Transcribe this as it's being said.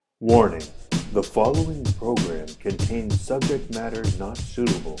Warning: the following program contains subject matter not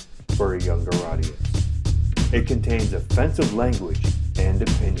suitable for a younger audience. It contains offensive language and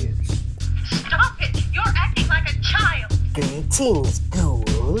opinions. Stop it! You're acting like a child! Greetings,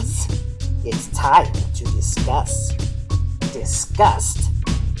 ghouls. It's time to discuss, disgust,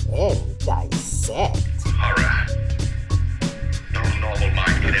 and dissect. Horror. No normal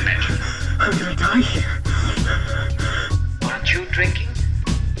mind could imagine. I'm gonna die here. Aren't you drinking?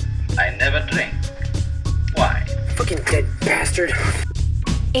 I never drink. Why? Fucking dead bastard.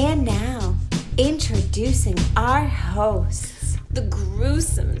 And now, introducing our hosts, the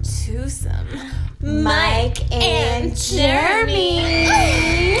gruesome twosome, Mike and Jeremy.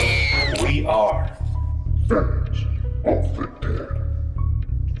 We are Friends of the Dead.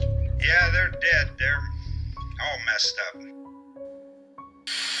 Yeah, they're dead. They're all messed up.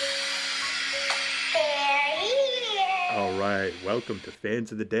 all right. Welcome to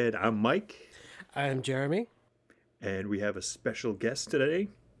Fans of the Dead. I'm Mike, I'm Jeremy. and we have a special guest today.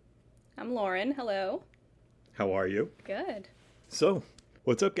 I'm Lauren. Hello. How are you? Good. So,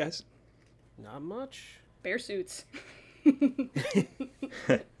 what's up, guys? Not much. Bear suits.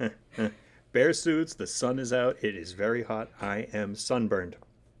 Bear suits. The sun is out. It is very hot. I am sunburned.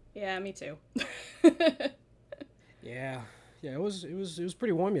 Yeah, me too. Yeah, it was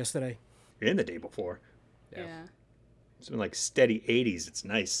pretty warm yesterday. And the day before. Yeah. It's been like steady 80s. It's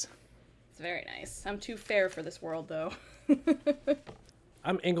nice. It's very nice. I'm too fair for this world, though.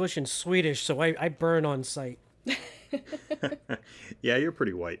 I'm English and Swedish, so I burn on sight. Yeah, you're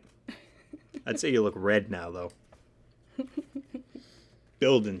pretty white. I'd say you look red now, though.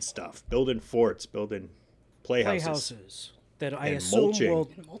 Building stuff, building forts, building playhouses. Playhouses that I And assume mulching.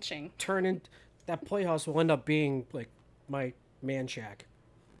 will Mulching. turn in. That playhouse will end up being like my man shack.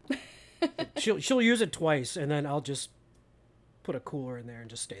 She'll use it twice, and then I'll just put a cooler in there and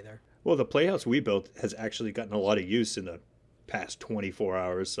just stay there. Well, the playhouse we built has actually gotten a lot of use in the past 24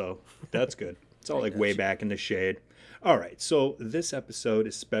 hours, so that's good. It's all like way back in the shade. All right, so this episode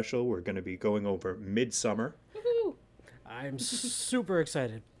is special. We're going to be going over Midsummer. Woohoo! I'm super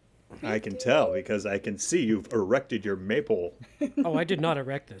excited. I can tell because I can see you've erected your maypole. Oh, I did not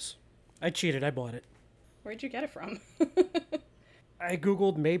erect this. I cheated. I bought it. Where'd you get it from? I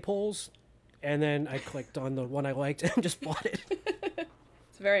googled maypoles, and then I clicked on the one I liked and just bought it.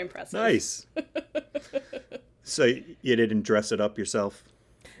 It's very impressive. Nice. So you didn't dress it up yourself?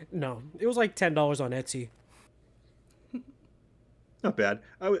 No, it was like $10 on Etsy. Not bad.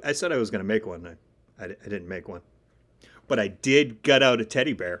 I said I was going to make one. I didn't make one. But I did gut out a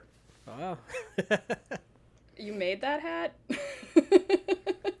teddy bear. Oh. You made that hat?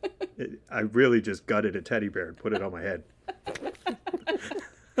 I really just gutted a teddy bear and put it on my head.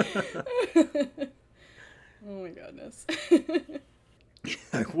 Oh my goodness.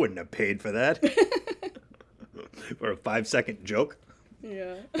 I wouldn't have paid for that. For a 5-second joke.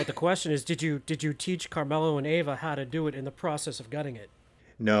 Yeah. But the question is, did you teach Carmelo and Ava how to do it in the process of gutting it?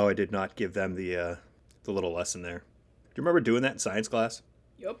 No, I did not give them the little lesson there. Do you remember doing that in science class?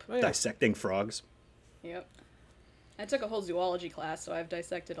 Yup. Oh, yeah. Dissecting frogs? Yep. I took a whole zoology class, so I've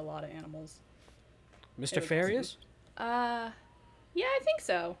dissected a lot of animals. Mr. was Farias? Yeah, I think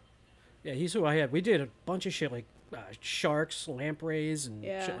so. Yeah, he's who I had. We did a bunch of shit like sharks, lampreys, and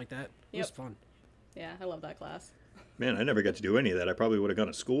Yeah. shit like that. It was Yep. fun. Yeah, I love that class. Man, I never got to do any of that. I probably would have gone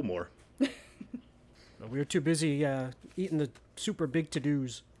to school more. But we were too busy eating the super big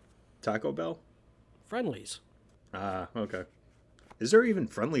to-dos. Taco Bell? Friendlies. Ah, okay. Is there even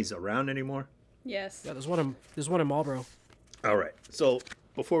Friendlies around anymore? Yes. Yeah, there's one in Marlboro. All right. So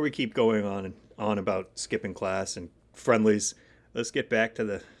before we keep going on and on about skipping class and Friendlies, let's get back to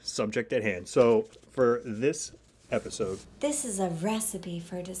the subject at hand. So for this episode, This is a recipe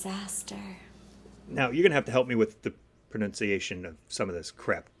for disaster. now you're gonna have to help me with the pronunciation of some of this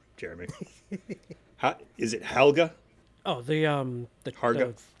crap, Jeremy. Is it Helga? Oh, the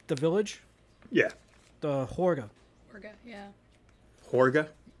Harga? the village, Yeah. the Horga. Orga, yeah. Horga?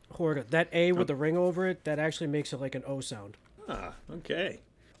 Horga. That A with the ring over it, that actually makes it like an O sound. Ah, okay.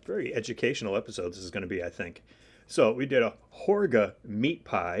 Very educational episode this is going to be, I think. So we did a Horga meat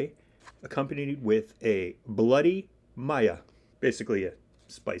pie accompanied with a Bloody Maya. Basically a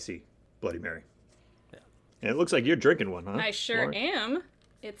spicy Bloody Mary. Yeah. And it looks like you're drinking one, huh? I sure Lauren? am.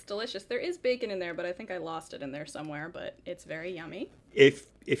 It's delicious. There is bacon in there, but I think I lost it in there somewhere, but it's very yummy. If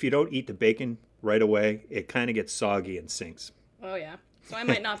you don't eat the bacon right away, it kind of gets soggy and sinks. Oh, yeah. So I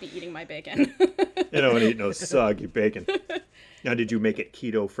might not be eating my bacon. You don't want to eat no soggy bacon. Now, did you make it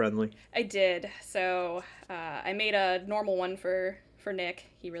keto friendly? I did. So I made a normal one for Nick.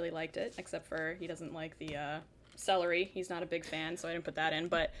 He really liked it, except for he doesn't like the celery. He's not a big fan, so I didn't put that in.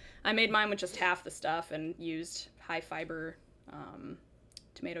 But I made mine with just half the stuff and used high fiber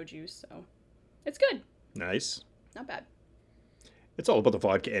tomato juice. So it's good. Nice. Not bad. It's all about the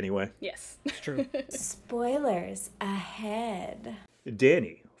vodka anyway. Yes. It's true. Spoilers ahead.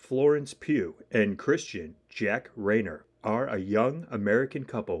 Danny, Florence Pugh, and Christian, Jack Rayner, are a young American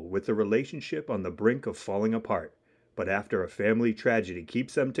couple with a relationship on the brink of falling apart. But after a family tragedy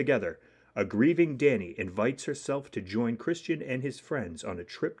keeps them together, a grieving Danny invites herself to join Christian and his friends on a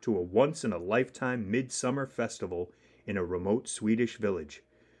trip to a once-in-a-lifetime midsummer festival in a remote Swedish village.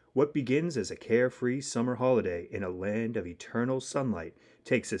 What begins as a carefree summer holiday in a land of eternal sunlight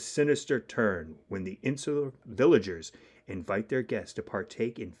takes a sinister turn when the insular villagers invite their guests to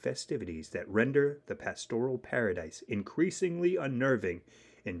partake in festivities that render the pastoral paradise increasingly unnerving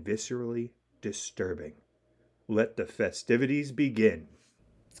and viscerally disturbing. Let the festivities begin.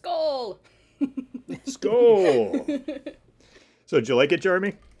 Skull! Skull! So, did you like it,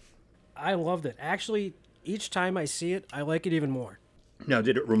 Jeremy? I loved it. Actually, each time I see it, I like it even more. Now,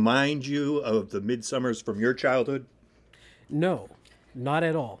 did it remind you of the Midsummers from your childhood? No, not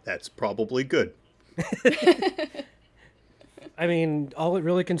at all. That's probably good. I mean, all it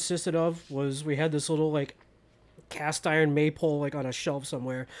really consisted of was we had this little, like, cast iron maypole, like, on a shelf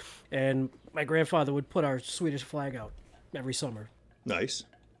somewhere, and my grandfather would put our Swedish flag out every summer. Nice.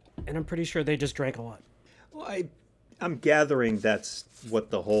 And I'm pretty sure they just drank a lot. Well, I'm gathering that's what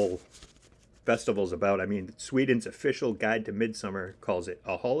the whole festival's about. I mean, Sweden's official guide to midsummer calls it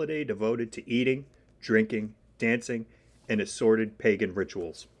a holiday devoted to eating, drinking, dancing, and assorted pagan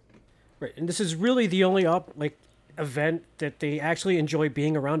rituals. Right, and this is really the only event that they actually enjoy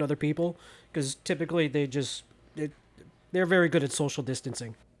being around other people, because typically they're very good at social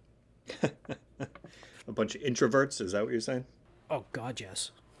distancing. A bunch of introverts, is that what you're saying? Oh, God,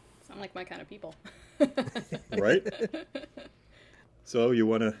 yes. Sound like my kind of people. Right? So, you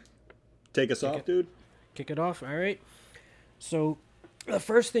want to take us off, dude? Kick it off, all right. So, the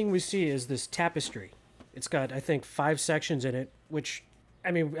first thing we see is this tapestry. It's got, I think, 5 sections in it, which,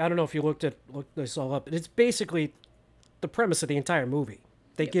 I mean, I don't know if you looked this all up, but it's basically the premise of the entire movie.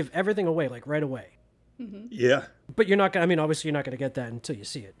 They give everything away, like, right away. Mm-hmm. Yeah. But you're not going to, I mean, obviously you're not going to get that until you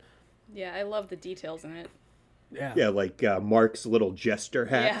see it. Yeah, I love the details in it. Yeah. Yeah, like Mark's little jester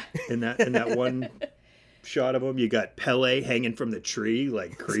hat in that one shot of him. You got Pele hanging from the tree,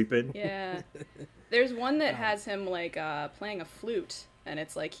 like creeping. Yeah. There's one that has him like playing a flute, and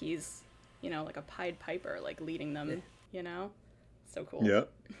it's like he's, like a Pied Piper, like leading them, So cool. Yeah.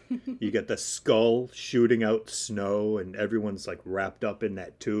 You got the skull shooting out snow, and everyone's like wrapped up in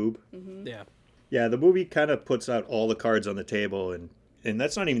that tube. Mm-hmm. Yeah. Yeah, the movie kind of puts out all the cards on the table, and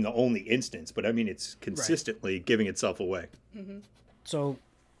that's not even the only instance, but I mean, it's consistently giving itself away. Mm-hmm. So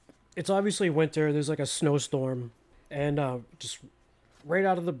it's obviously winter. There's like a snowstorm, and just right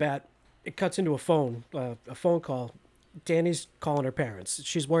out of the bat, it cuts into a phone call. Danny's calling her parents.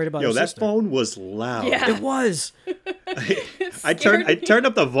 She's worried about her that sister. phone was loud. Yeah. It was. I turned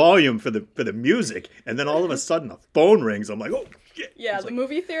up the volume for the music, and then all of a sudden the phone rings. I'm like, oh shit! Yeah, the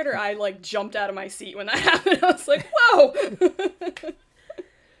movie theater, I like jumped out of my seat when that happened. I was like, whoa!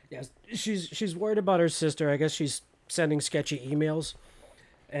 Yeah, she's worried about her sister. I guess she's sending sketchy emails,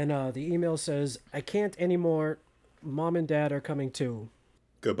 and the email says, "I can't anymore. Mom and Dad are coming too.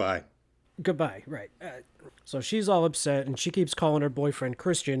 Goodbye." Goodbye. Right. So she's all upset, and she keeps calling her boyfriend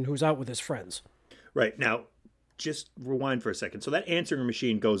Christian, who's out with his friends. Right now, just rewind for a second. So that answering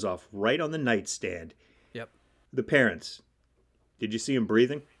machine goes off right on the nightstand. Yep. The parents, did you see them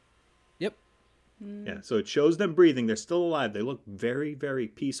breathing? Yep. Yeah, so it shows them breathing. They're still alive. They look very, very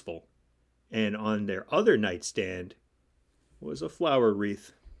peaceful. And on their other nightstand was a flower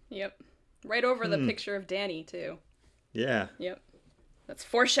wreath. Yep. Right over the picture of Danny, too. Yeah. Yep. That's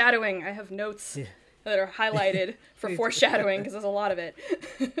foreshadowing. I have notes that are highlighted for foreshadowing because there's a lot of it.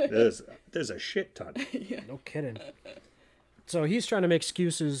 There's a shit ton. Yeah. No kidding. So he's trying to make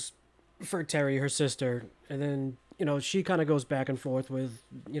excuses for Terry, her sister, and then, she kind of goes back and forth with,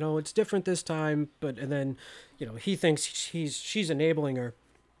 it's different this time, and then, he thinks she's enabling her.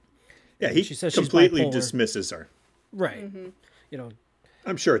 Yeah, he She says completely she's bipolar. dismisses her. Right. Mm-hmm.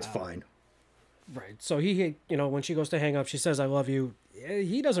 I'm sure it's fine. Right. So he, when she goes to hang up, she says, "I love you."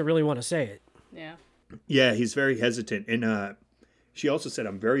 He doesn't really want to say it. Yeah. Yeah, he's very hesitant. And she also said,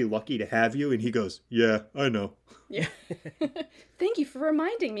 "I'm very lucky to have you." And he goes, "Yeah, I know." Yeah. Thank you for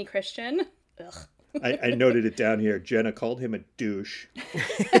reminding me, Christian. Ugh. I noted it down here. Jenna called him a douche.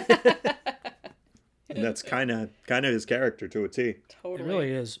 And that's kind of his character to a T. Totally. It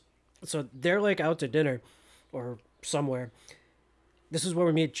really is. So they're like out to dinner or somewhere. This is where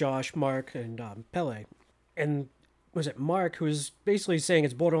we meet Josh, Mark, and Pele. And was it Mark who's basically saying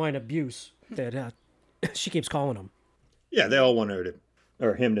it's borderline abuse that she keeps calling him. Yeah, they all want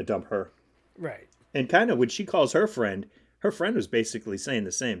him to dump her. Right. And kind of when she calls her friend was basically saying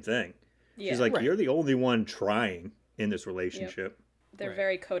the same thing. Yeah. She's like, Right. you're the only one trying in this relationship. They're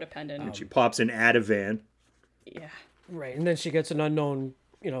very codependent. And she pops an Ativan. Yeah. Right. And then she gets an unknown,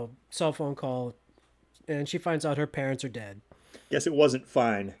 cell phone call, and she finds out her parents are dead. Guess it wasn't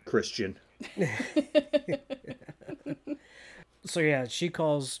fine, Christian. So yeah, she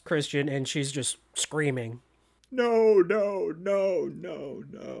calls Christian, and she's just screaming. No, no, no, no,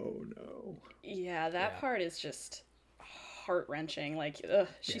 no, no. Yeah, that part is just heart-wrenching. Like, ugh,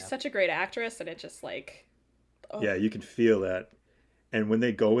 she's such a great actress, and it just like... Oh. Yeah, you can feel that. And when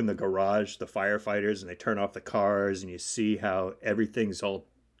they go in the garage, the firefighters, and they turn off the cars, and you see how everything's all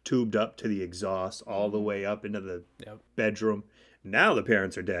tubed up to the exhaust all the way up into the bedroom. Now the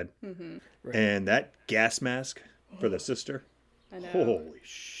parents are dead. Mm-hmm. Right. And that gas mask for the sister. I know. Holy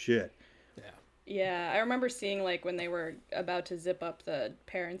shit. Yeah, I remember seeing, like, when they were about to zip up the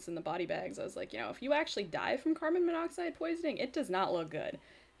parents in the body bags, I was like, if you actually die from carbon monoxide poisoning, it does not look good.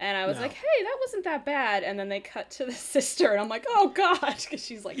 And I was like, hey, that wasn't that bad. And then they cut to the sister, and I'm like, oh, God, because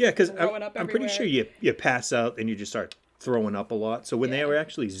she's, like, Yeah, because throwing up I'm everywhere. pretty sure you pass out and you just start throwing up a lot. So when they were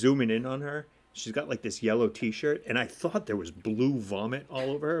actually zooming in on her, she's got, like, this yellow T-shirt, and I thought there was blue vomit all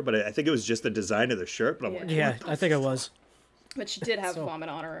over her, but I think it was just the design of the shirt. But I'm like, Yeah, I think it was. But she did have vomit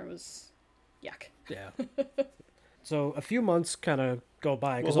on her. It was yuck. Yeah. So a few months kind of go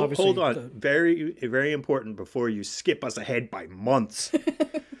by because well, obviously hold on. Very, very important before you skip us ahead by months.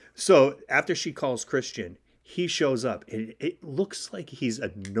 So after she calls Christian, he shows up, and it looks like he's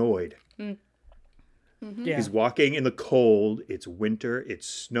annoyed. Mm-hmm. Yeah. He's walking in the cold. It's winter. It's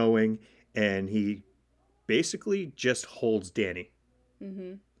snowing, and he basically just holds Danny.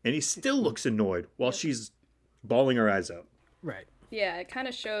 Mm-hmm. And he still looks annoyed while she's bawling her eyes out. Right. Yeah, it kind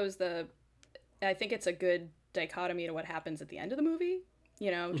of shows I think it's a good dichotomy to what happens at the end of the movie.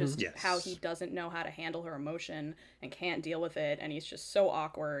 Just Yes. how he doesn't know how to handle her emotion and can't deal with it. And he's just so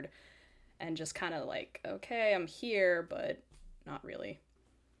awkward and just kind of like, okay, I'm here, but not really.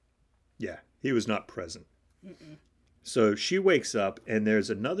 Yeah, he was not present. So she wakes up, and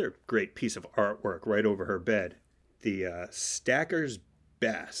there's another great piece of artwork right over her bed. The Stacker's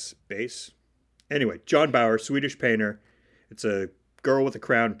bass. Anyway, John Bauer, Swedish painter. It's a girl with a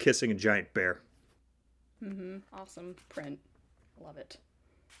crown kissing a giant bear. Mm-hmm. Awesome print. Love it.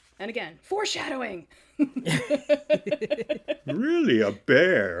 And again, foreshadowing. Really, a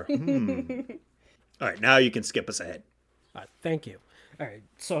bear? All right, now you can skip us ahead. Thank you. All right.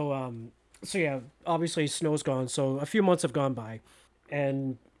 So yeah, obviously snow's gone. So a few months have gone by,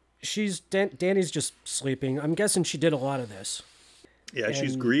 and Danny's just sleeping. I'm guessing she did a lot of this. Yeah,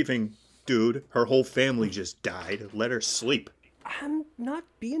 she's grieving, dude. Her whole family just died. Let her sleep. I'm not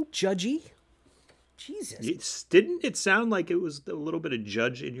being judgy. Jesus. Didn't it sound like it was a little bit of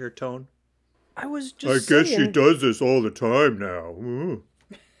judge in your tone? I was just saying, does this all the time now.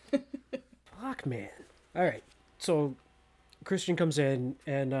 Fuck, man. All right. So Christian comes in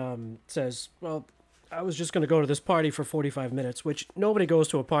and says, well, I was just going to go to this party for 45 minutes, which nobody goes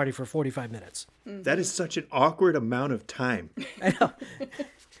to a party for 45 minutes. That is such an awkward amount of time. I know.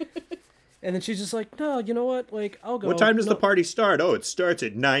 And then she's just like, no, you know what? Like, I'll go. What time does the party start? Oh, it starts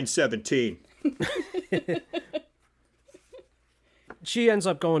at 9:17. She ends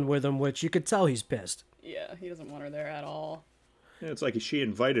up going with him, which you could tell he's pissed. Yeah, he doesn't want her there at all. Yeah, it's like she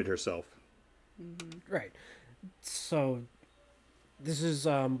invited herself. Right. So this is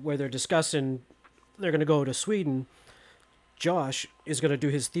where they're discussing they're going to go to Sweden. Josh is going to do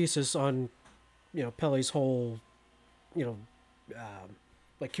his thesis on, Pelle's whole,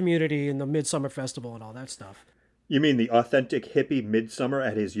 like community and the Midsummer Festival and all that stuff. You mean the authentic hippie midsummer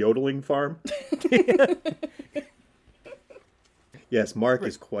at his yodeling farm? Yes, Mark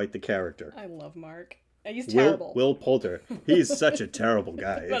is quite the character. I love Mark. He's terrible. Will Poulter. He's such a terrible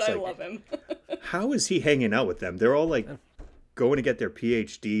guy. But It's I like, love him. how is he hanging out with them? They're all like going to get their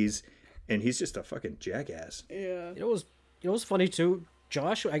PhDs, and he's just a fucking jackass. Yeah. It was funny too.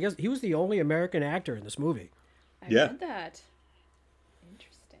 Josh, I guess he was the only American actor in this movie. I Yeah. read that.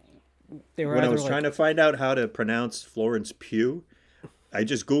 Interesting. They were When I either was like, trying to find out how to pronounce Florence Pugh, I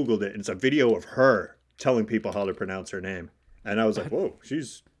just Googled it, and it's a video of her telling people how to pronounce her name. And I was like, whoa,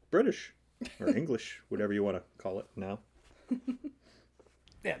 she's British or English, whatever you want to call it now.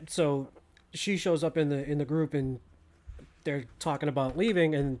 Yeah, so she shows up in the group and they're talking about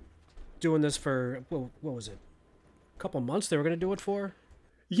leaving and doing this for what was it? A couple months they were going to do it for?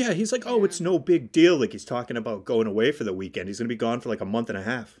 Yeah, he's like, oh, it's no big deal. Like he's talking about going away for the weekend. He's going to be gone for like a month and a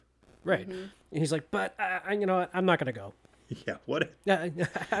half. Right. And he's like, but you know what? I'm not gonna go. Yeah, what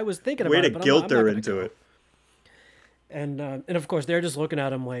I was thinking way about to it, but guilt I'm not her gonna into go. it. And of course they're just looking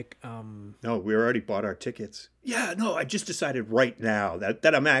at him like, No, we already bought our tickets. Yeah, no, I just decided right now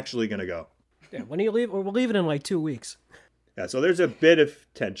that I'm actually going to go. yeah, when do you leave? Or we're leaving in like 2 weeks. Yeah, so there's a bit of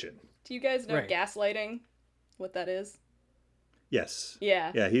tension. Do you guys know Right. gaslighting? What that is? Yes.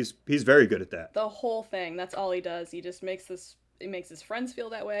 Yeah. Yeah, he's very good at that. The whole thing. That's all he does. He just makes this. He makes his friends feel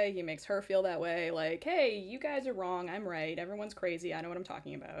that way. He makes her feel that way. Like, hey, you guys are wrong. I'm right. Everyone's crazy. I know what I'm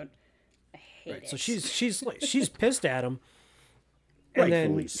talking about. I hate Right. it. So she's pissed at him. And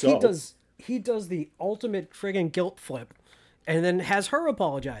Rightfully then so. he does the ultimate friggin' guilt flip, and then has her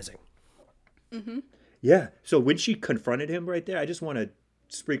apologizing. Yeah. So when she confronted him right there, I just want to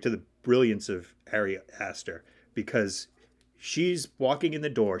speak to the brilliance of Ari Aster, because she's walking in the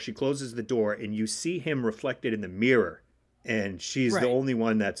door, she closes the door, and you see him reflected in the mirror, and she's Right. the only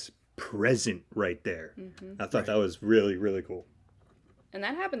one that's present right there. I thought that was really, really cool. And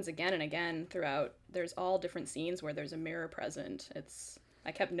that happens again and again throughout. There's all different scenes where there's a mirror present.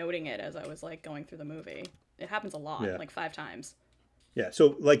 I kept noting it as I was like going through the movie. It happens a lot, Yeah. like 5 times. Yeah,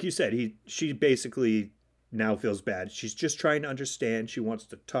 so like you said, she basically now feels bad. She's just trying to understand. She wants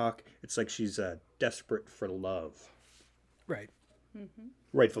to talk. It's like she's desperate for love. Right.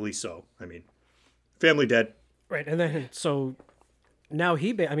 Rightfully so. I mean, family dead. Right. And then so now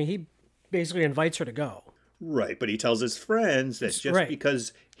he basically invites her to go. Right, but he tells his friends that just Right.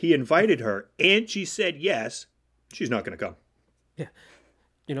 because he invited her and she said yes, she's not going to come. Yeah.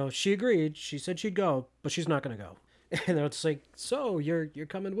 You know, she agreed. She said she'd go, but she's not going to go. And it's like, so you're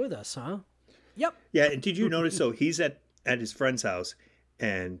coming with us, huh? Yep. Yeah, and did you notice, so he's at his friend's house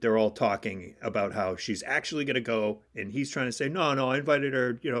and they're all talking about how she's actually going to go, and he's trying to say, no, I invited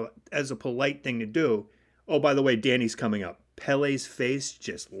her, as a polite thing to do. Oh, by the way, Danny's coming up. Pele's face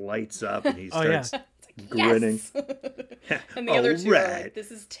just lights up and he starts grinning. Yes! And the other two are Alright. like,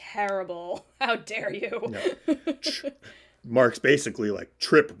 this is terrible. How dare you? Mark's basically like,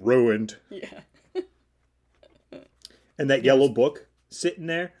 trip ruined. Yeah. And that yellow book sitting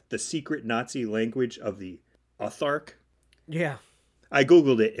there, The Secret Nazi Language of the Othark. Yeah. I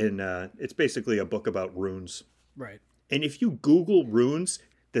Googled it, and it's basically a book about runes. Right. And if you Google runes,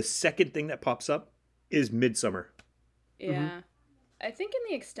 the second thing that pops up is Midsummer. Yeah. I think in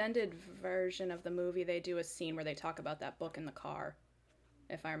the extended version of the movie, they do a scene where they talk about that book in the car,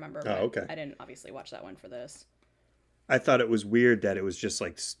 if I remember. But okay. I didn't obviously watch that one for this. I thought it was weird that it was just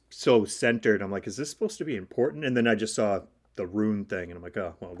like so centered. I'm like, is this supposed to be important? And then I just saw the rune thing, and I'm like,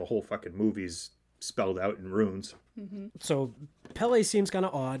 oh, well, the whole fucking movie's spelled out in runes. So Pele seems kind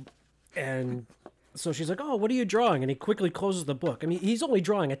of odd, and so she's like, "Oh, what are you drawing?" And he quickly closes the book. I mean, he's only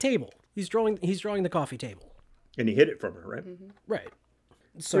drawing a table. He's drawing the coffee table. And he hid it from her, right? Right.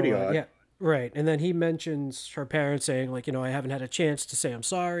 So Pretty odd. yeah, right. And then he mentions her parents saying like, I haven't had a chance to say I'm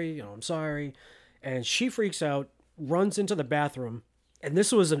sorry. I'm sorry, and she freaks out, runs into the bathroom. And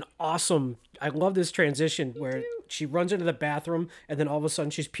this was an awesome. I love this transition where she runs into the bathroom, and then all of a sudden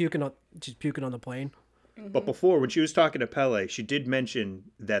she's puking on the plane. But before, when she was talking to Pele, she did mention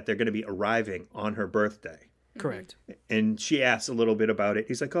that they're going to be arriving on her birthday. Correct. And she asks a little bit about it.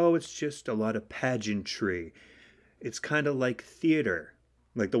 He's like, oh, it's just a lot of pageantry. It's kind of like theater.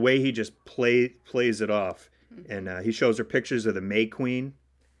 Like the way he just plays it off. And he shows her pictures of the May Queen.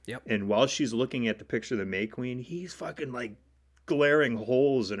 Yep. And while she's looking at the picture of the May Queen, he's fucking like glaring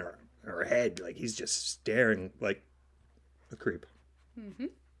holes in her head. Like he's just staring like a creep.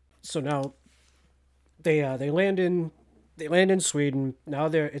 So now they land in Sweden. Now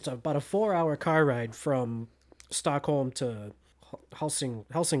it's about a 4-hour car ride from Stockholm to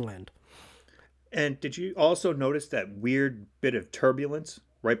Helsingland. And did you also notice that weird bit of turbulence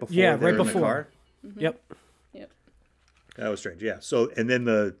right before Yeah, they're right in before. the car? Yep. That was strange. Yeah. So and then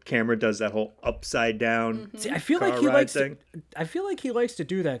the camera does that whole upside down See, I feel car like he ride likes thing. I feel like he likes to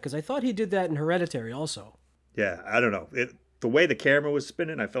do that because I thought he did that in Hereditary also. Yeah, I don't know. The way the camera was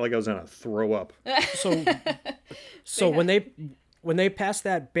spinning, I felt like I was gonna throw up. So when they passed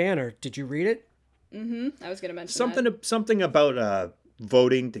that banner, did you read it? I was gonna mention Something about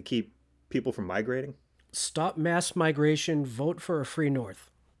voting to keep people from migrating. Stop mass migration. Vote for a free North.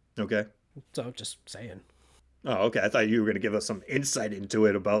 Okay. So just saying. Oh, okay. I thought you were gonna give us some insight into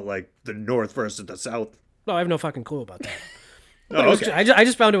it about like the North versus the South. No, I have no fucking clue about that. Oh, okay. I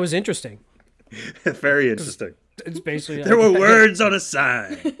just found it was interesting. Very interesting. It's basically There were words on a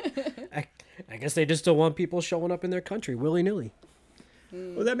sign. I guess they just don't want people showing up in their country willy nilly.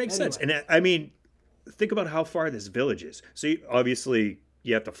 Well, that makes sense. And I mean, think about how far this village is. So obviously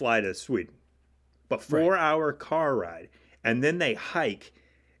you have to fly to Sweden, but 4-hour car ride, and then they hike,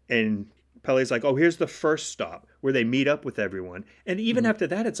 and Pele's like, oh, here's the first stop where they meet up with everyone. And even after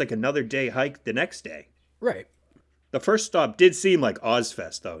that, it's like another day hike the next day. Right. The first stop did seem like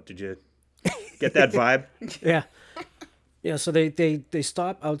Ozfest, though. Did you get that vibe? Yeah. Yeah, so they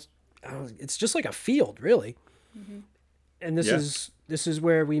stop out. It's just like a field, really. And this is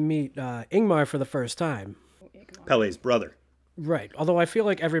where we meet Ingmar for the first time. Pele's brother. Right. Although I feel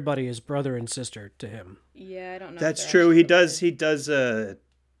like everybody is brother and sister to him. Yeah, I don't know. That's true. He does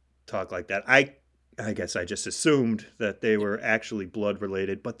talk like that. I guess I just assumed that they were actually blood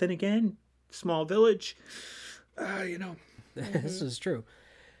related. But then again, small village, This is true.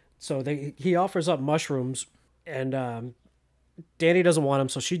 So he offers up mushrooms, and Danny doesn't want them,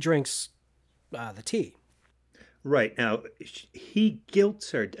 so she drinks the tea. Right. Now, he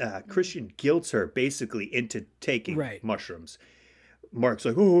guilts her, Christian guilts her basically into taking mushrooms. Mark's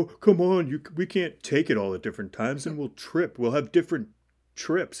like, oh, come on, we can't take it all at different times and we'll trip. We'll have different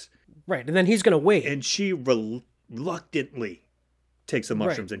trips. Right, and then he's going to wait. And she reluctantly takes the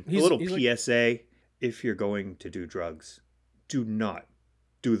mushrooms. Right. And a little PSA, if you're going to do drugs, do not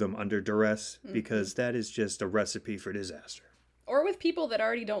do them under duress because that is just a recipe for disaster. Or with people that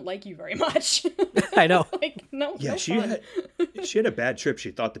already don't like you very much. I know. Like, no. Yeah, no she fun. had a bad trip.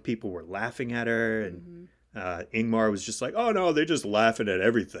 She thought the people were laughing at her, and Ingmar was just like, "Oh no, they're just laughing at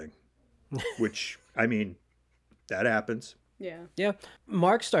everything," which I mean, that happens. Yeah. Yeah.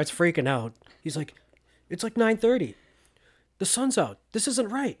 Mark starts freaking out. He's like, "It's like 9:30. The sun's out. This isn't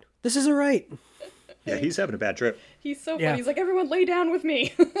right. This isn't right." Yeah, he's having a bad trip. He's so funny. Yeah. He's like, everyone lay down with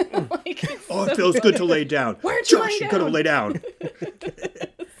me. Like, it's Oh, so it feels good to lay down. Why aren't you Josh, laying you gotta down? lay down.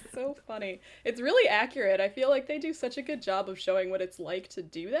 so funny. It's really accurate. I feel like they do such a good job of showing what it's like to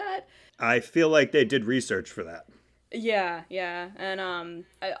do that. I feel like they did research for that. Yeah, yeah. And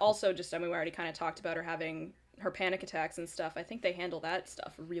I also just, I mean, we already kind of talked about her having her panic attacks and stuff. I think they handle that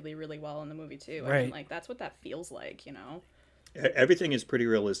stuff really, really well in the movie too. I mean, Right. like, that's what that feels like, you know? Everything is pretty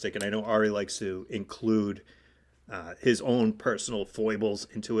realistic, and I know Ari likes to include his own personal foibles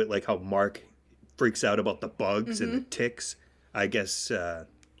into it, like how Mark freaks out about the bugs and the ticks. I guess. Yeah,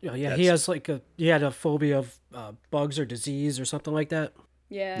 he has he had a phobia of bugs or disease or something like that.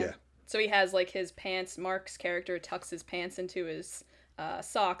 Yeah. So he has like his pants. Mark's character tucks his pants into his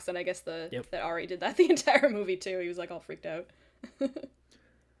socks, and I guess that Ari did that the entire movie too. He was like all freaked out.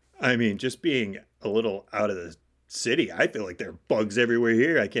 I mean, just being a little out of the city, I feel like there are bugs everywhere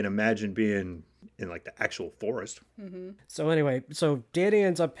here. I can't imagine being in like the actual forest. So anyway, Danny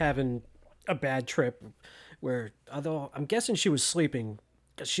ends up having a bad trip where, although I'm guessing she was sleeping,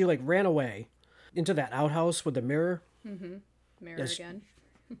 'cause she like ran away into that outhouse with the mirror. Mirror Yes. again.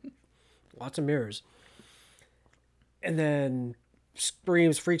 Lots of mirrors. And then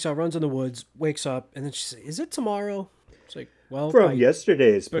screams, freaks out, runs in the woods, wakes up, and then she says, "Is it tomorrow?" It's like, well, From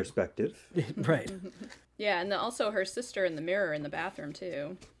yesterday's perspective. right. Yeah, and also her sister in the mirror in the bathroom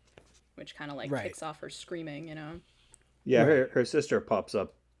too, which kind of like Right. kicks off her screaming, you know? Yeah, her sister pops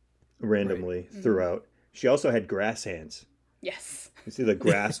up randomly throughout. She also had grass hands. Yes. You see the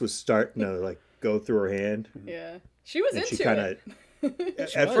grass was starting to like go through her hand. Yeah. She was And into she kind it.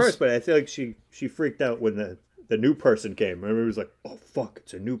 of at first, but I feel like she freaked out when the new person came. Remember, it was like, oh fuck,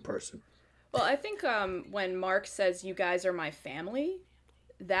 it's a new person. Well, I think when Mark says you guys are my family,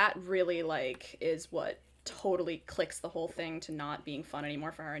 that really like is what totally clicks the whole thing to not being fun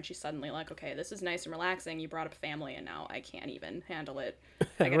anymore for her, and she's suddenly like, okay, this is nice and relaxing. You brought up family, and now I can't even handle it.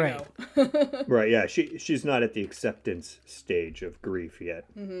 I gotta Right. go. Right? Yeah, she's not at the acceptance stage of grief yet.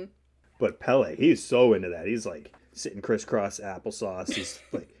 But Pele, he's so into that. He's like sitting crisscross applesauce. He's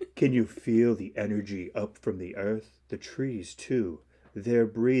like, can you feel the energy up from the earth? The trees too. They're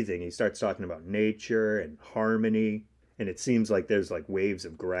breathing. He starts talking about nature and harmony, and it seems like there's like waves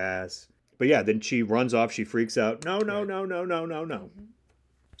of grass. But yeah, then she runs off. She freaks out. No.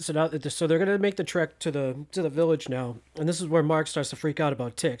 So they're gonna make the trek to the village now, and this is where Mark starts to freak out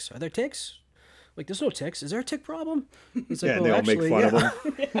about ticks. Are there ticks? Like, there's no ticks. Is there a tick problem? He's like, Yeah, and they all make fun of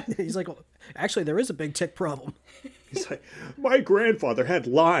him. He's like, well, actually, there is a big tick problem. He's like, my grandfather had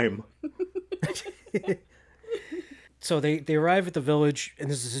Lyme. So they arrive at the village, and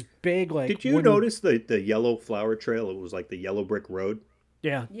there's this big like. Did you wooden- notice the yellow flower trail? It was like the yellow brick road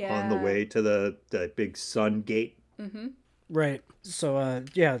Yeah. Yeah. on the way to the big sun gate. Right. So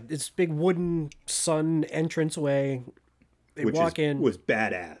it's big wooden sun entranceway. They Which walk in. was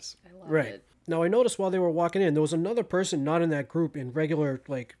badass. I love Right. it. Now I noticed while they were walking in, there was another person not in that group in regular,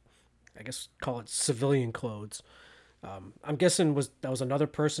 like, I guess call it civilian clothes. I'm guessing that was another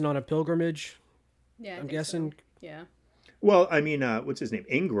person on a pilgrimage. Yeah, I I'm think guessing. so. Yeah. Well, I mean, what's his name?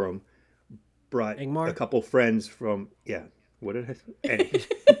 Ingram brought Ingmar? a couple friends from, yeah. What did I say? Anyway.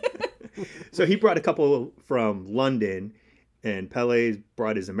 So he brought a couple from London, and Pele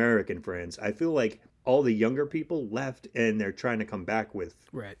brought his American friends. I feel like all the younger people left, and they're trying to come back with.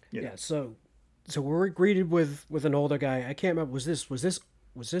 Right. You know. Yeah. So we're greeted with an older guy. I can't remember. Was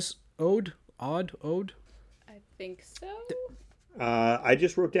this Ode? Ode? I think so. I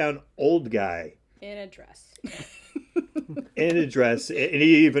just wrote down old guy In a dress. in a dress, and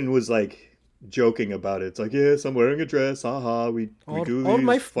he even was like joking about it. It's like, yes, I'm wearing a dress. Haha, we do these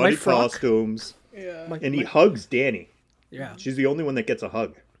my funny frock. costumes. Yeah. And he hugs Danny. Yeah. She's the only one that gets a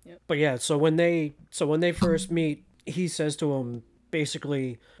hug. But yeah, so when they first meet, he says to him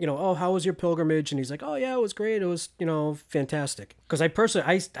basically, oh, how was your pilgrimage? And he's like, oh yeah, it was great. It was, fantastic. Because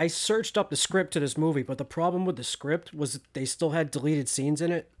I searched up the script to this movie, but the problem with the script was that they still had deleted scenes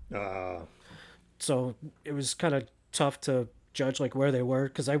in it. So it was kind of tough to judge like where they were,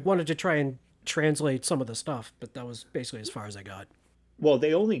 because I wanted to try and translate some of the stuff, but that was basically as far as I got. Well,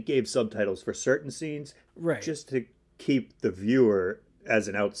 they only gave subtitles for certain scenes, Right. just to keep the viewer as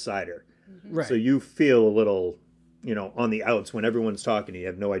an outsider. Right. So you feel a little, on the outs when everyone's talking. You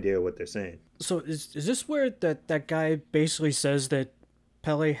have no idea what they're saying. So is this where that guy basically says that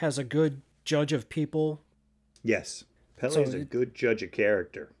Pele has a good judge of people? Yes, Pele's a good judge of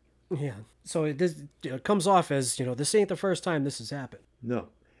character. Yeah. So it comes off as, this ain't the first time this has happened. No.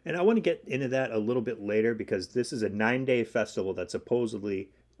 And I want to get into that a little bit later, because this is a 9-day festival that supposedly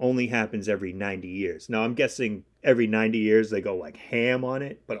only happens every 90 years. Now, I'm guessing every 90 years they go like ham on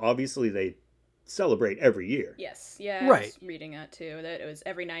it, but obviously they celebrate every year. Yes, yeah, Right. I was reading that too, that it was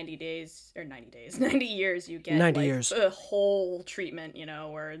every 90 days, 90 years you get 90 like, years. a whole treatment,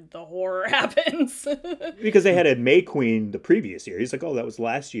 where the horror happens. Because they had a May Queen the previous year. He's like, oh, that was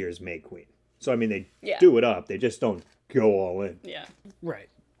last year's May Queen. So, I mean, they Yeah. do it up. They just don't go all in. Yeah. Right.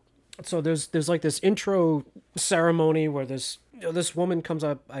 So there's like this intro ceremony where this woman comes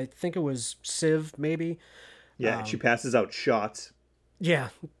up. I think it was Civ, maybe. Yeah, and she passes out shots, Yeah.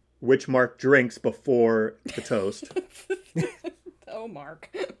 which Mark drinks before the toast. Oh, Mark.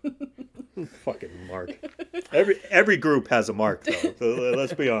 Fucking Mark. Every group has a Mark, though. So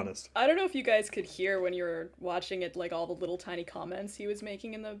let's be honest. I don't know if you guys could hear when you were watching it, like all the little tiny comments he was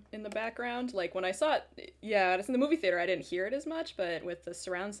making in the background. Like when I saw it, yeah, it's in the movie theater. I didn't hear it as much, but with the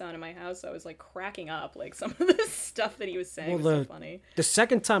surround sound in my house, I was like cracking up. Like some of the stuff that he was saying was so funny. The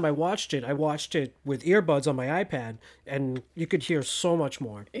second time I watched it with earbuds on my iPad, and you could hear so much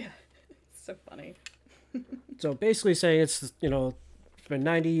more. Yeah, it's so funny. So basically saying it's, it's been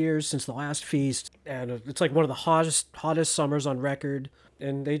 90 years since the last feast, and it's like one of the hottest summers on record.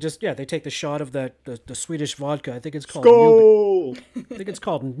 And they take the shot of the Swedish vodka. I think it's called Skål! I think it's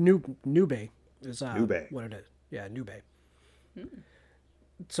called Nube. Is Nube. what it is. Yeah, Nube.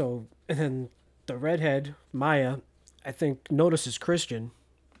 So, and then the redhead, Maya, I think notices Christian.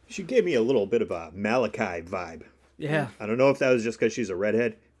 She gave me a little bit of a Malachi vibe. Yeah. I don't know if that was just because she's a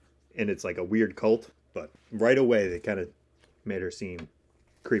redhead and it's like a weird cult, but right away they kind of made her seem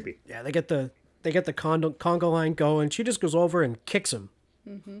creepy. Yeah, they get the conga line going. She just goes over and kicks him.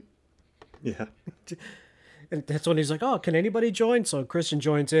 Yeah. And that's when he's like, oh, can anybody join? So Christian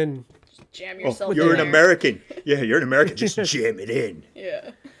joins in. Jam Oh, yourself in you're an there. American. Yeah, you're an American. Just jam it in.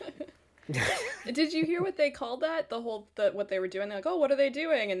 Yeah. Did you hear what they called that? What they were doing? They're like, oh, what are they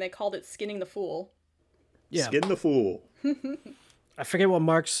doing? And they called it skinning the fool. Yeah. Skin the fool. I forget what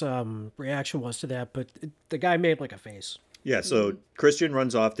Mark's reaction was to that, but the guy made like a face. Yeah, so Christian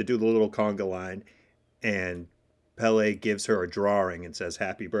runs off to do the little conga line, and Pele gives her a drawing and says,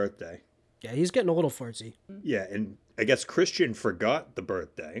 happy birthday. Yeah, he's getting a little fartsy. Yeah, and I guess Christian forgot the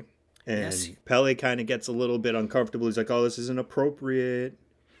birthday, and Yes. Pele kind of gets a little bit uncomfortable. He's like, oh, this isn't appropriate.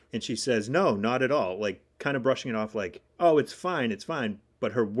 And she says, no, not at all. Like, kind of brushing it off like, oh, it's fine.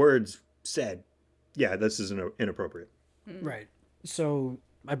 But her words said, yeah, this is inappropriate. Right. So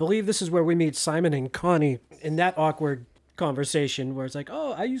I believe this is where we meet Simon and Connie in that awkward conversation where it's like,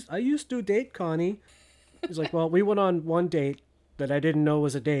 oh, I used to date Connie. He's like, well, we went on one date that I didn't know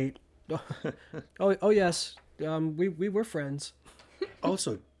was a date. oh yes, we were friends.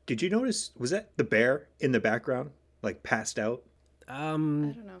 Also, did you notice, was that the bear in the background, like passed out? I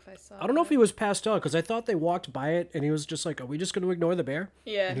don't know if I saw. I don't know if he was passed out because I thought they walked by it and he was just like, are we just going to ignore the bear?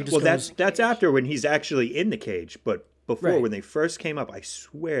 Yeah. And he just Well, goes, that's after when he's actually in the cage. But before, Right. when they first came up, I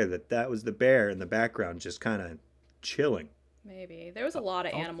swear that was the bear in the background just kind of chilling. Maybe. There was a lot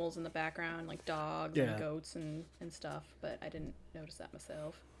of animals in the background, like dogs Yeah. and goats and stuff, but I didn't notice that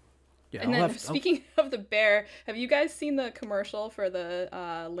myself. yeah, And I'll then, have- speaking of the bear, have you guys seen the commercial for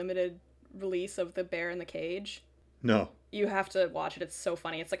the limited release of the bear in the cage? No. You have to watch it. It's so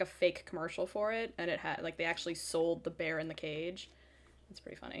funny. It's like a fake commercial for it, and it had like they actually sold the bear in the cage. It's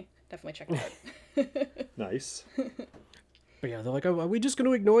pretty funny. Definitely check it out. Nice. But yeah, they're like, "Oh, are we just going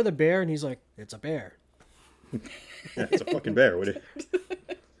to ignore the bear?" And he's like, "It's a bear." Yeah, it's a fucking bear. Would it?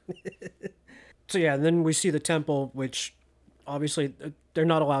 So yeah, and then we see the temple, which obviously they're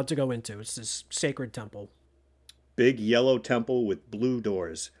not allowed to go into. It's this sacred temple. Big yellow temple with blue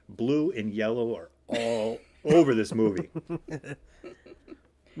doors. Blue and yellow are all over this movie.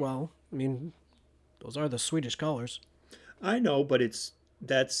 Well, I mean, those are the Swedish colors. I know, but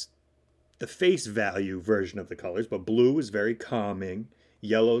that's the face value version of the colors. But blue is very calming.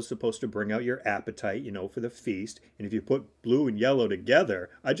 Yellow is supposed to bring out your appetite, for the feast. And if you put blue and yellow together,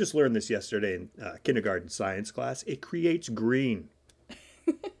 I just learned this yesterday in kindergarten science class, it creates green.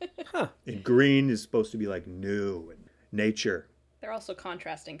 Huh. And green is supposed to be like new and nature. They're also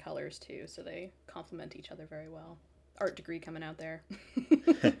contrasting colors too, so they complement each other very well. Art degree coming out there.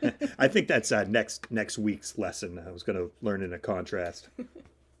 I think that's next week's lesson. I was going to learn in a contrast.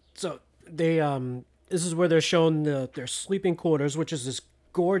 So they this is where they're shown their sleeping quarters, which is this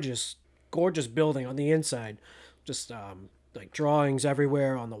gorgeous building on the inside. Just like drawings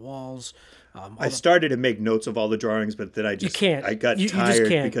everywhere on the walls. I started to make notes of all the drawings, but then I got tired you just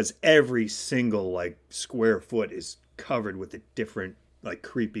can't. Because every single square foot is covered with a different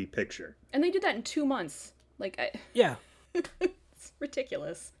creepy picture. And they did that in 2 months. Yeah. It's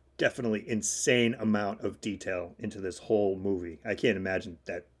ridiculous. Definitely insane amount of detail into this whole movie. I can't imagine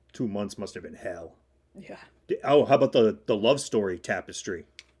that 2 months must have been hell. Yeah. Oh, how about the love story tapestry?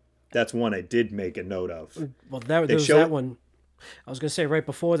 That's one I did make a note of. Well, there was that one. I was going to say right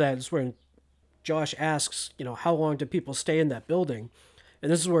before that is when Josh asks, how long do people stay in that building?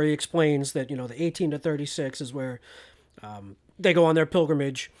 And this is where he explains that, the 18 to 36 is where they go on their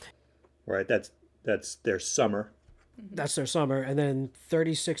pilgrimage. Right, that's their summer. That's their summer. And then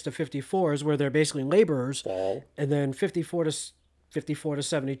 36 to 54 is where they're basically laborers. Fall. And then 54 to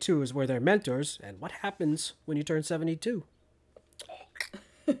 72 is where they're mentors. And what happens when you turn 72?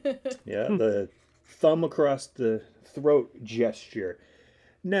 Yeah, the thumb across the throat gesture.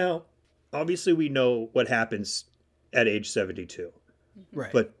 Now, obviously we know what happens at age 72.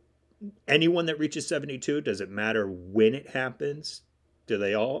 Right. But anyone that reaches 72, does it matter when it happens? Do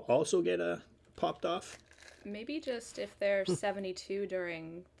they all also get popped off? Maybe just if they're 72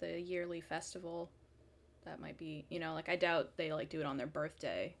 during the yearly festival, that might be, I doubt they do it on their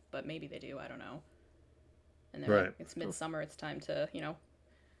birthday, but maybe they do, I don't know. And then Right. It's midsummer, it's time to,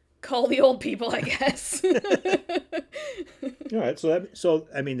 call the old people, I guess. All right, so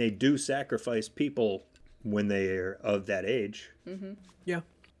they do sacrifice people when they are of that age. Mm-hmm. Yeah.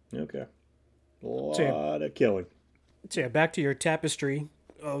 Okay. A lot of killing. So yeah, back to your tapestry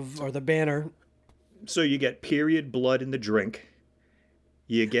or the banner. So you get period blood in the drink.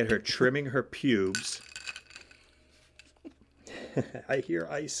 You get her trimming her pubes. I hear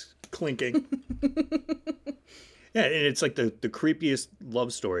ice clinking. Yeah, and it's like the creepiest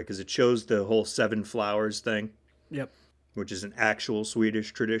love story because it shows the whole 7 flowers thing. Yep. Which is an actual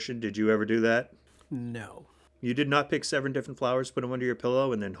Swedish tradition. Did you ever do that? No. You did not pick 7 different flowers, put them under your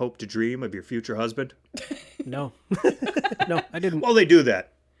pillow, and then hope to dream of your future husband? No. No, I didn't. Well, they do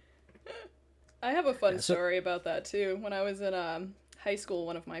that. I have a fun story about that too. When I was in high school,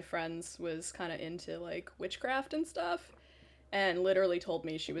 one of my friends was kind of into witchcraft and stuff, and literally told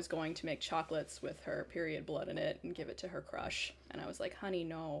me she was going to make chocolates with her period blood in it and give it to her crush. And I was like, honey,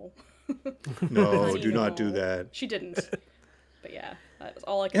 no. No, Honey, do not no. do that. She didn't. But yeah, that was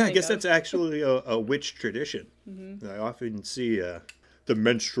all I could Yeah, I think guess of. that's actually a witch tradition. Mm-hmm. I often see the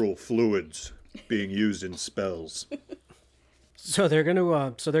menstrual fluids being used in spells. So they're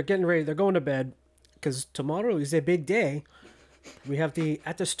they're getting ready. They're going to bed because tomorrow is a big day. We have the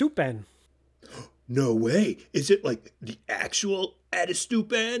Ättestupan. No way. Is it like the actual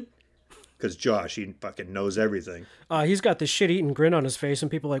Ättestupan? Because Josh, he fucking knows everything. He's got this shit-eating grin on his face,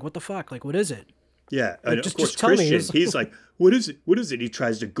 and people are like, what the fuck? What is it? Yeah, and Just of course tell me. Christian, he's like, what is it? What is it? He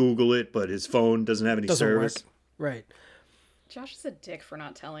tries to Google it, but his phone doesn't have any Doesn't service. work. Right. Josh is a dick for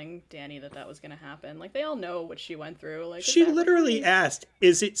not telling Danny that was going to happen. They all know what she went through. Is She that literally really? asked,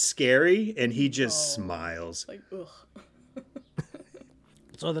 is it scary? And he just smiles. Ugh.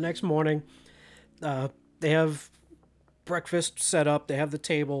 So the next morning, they have breakfast set up. They have the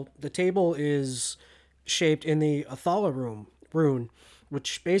table. The table is shaped in the Athala rune,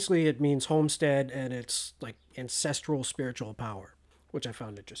 which basically it means homestead, and it's ancestral spiritual power, which I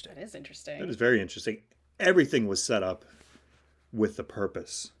found interesting. That is interesting. That is very interesting. Everything was set up with the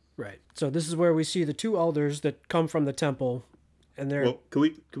purpose. Right. So this is where we see the 2 elders that come from the temple, and they're... Well,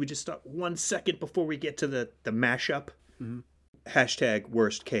 could we just stop 1 second before we get to the mashup? Mm-hmm. #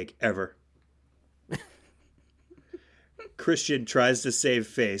 worst cake ever. Christian tries to save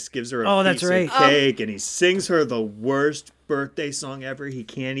face, gives her a Oh, piece that's right. of cake, and he sings her the worst birthday song ever. He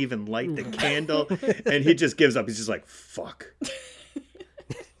can't even light the candle, and he just gives up. He's just like, fuck.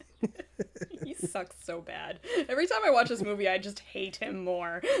 He sucks so bad. Every time I watch this movie, I just hate him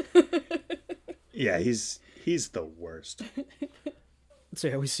more. Yeah, he's the worst. So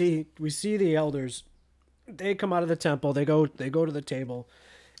yeah, we see the elders. They come out of the temple. They go to the table,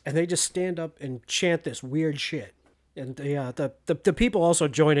 and they just stand up and chant this weird shit. And the people also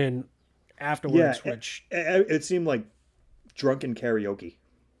join in afterwards, Yeah, which it seemed like drunken karaoke.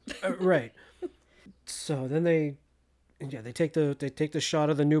 right. So then they take the shot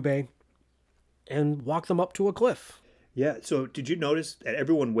of the nube and walk them up to a cliff. Yeah. So did you notice that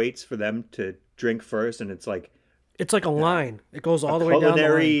everyone waits for them to drink first, and it's like It's like a line. It goes all the way down the line.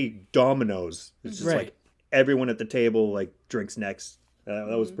 culinary dominoes. It's just Right. like everyone at the table like drinks next.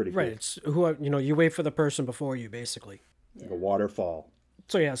 That was pretty cool. Right. It's you wait for the person before you, basically. Like a waterfall.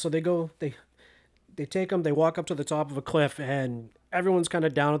 So yeah, so they take them, they walk up to the top of a cliff, and everyone's kind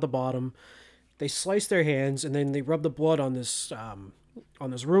of down at the bottom. They slice their hands, and then they rub the blood on this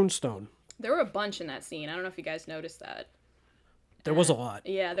rune stone. There were a bunch in that scene. I don't know if you guys noticed that. There was a lot.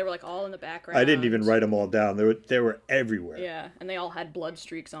 Yeah, they were like all in the background. I didn't even write them all down. They were everywhere. Yeah, and they all had blood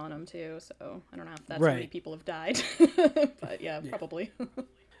streaks on them too. So I don't know if that's how Right. many people have died, but yeah, probably.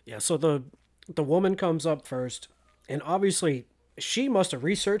 Yeah, so the woman comes up first, and obviously she must have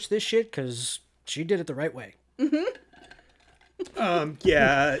researched this shit because she did it the right way.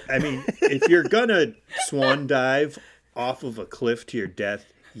 Yeah, I mean, if you're gonna swan dive off of a cliff to your death,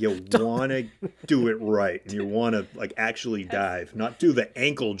 you want to do it right, and you want to like actually dive, not do the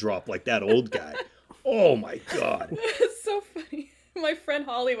ankle drop like that old guy. Oh my god! It's so funny. My friend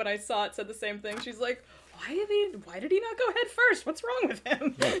Holly, when I saw it, said the same thing. She's like, why did he not go head first? What's wrong with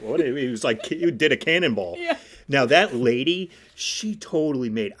him? What he was like, you did a cannonball. Yeah. Now that lady, she totally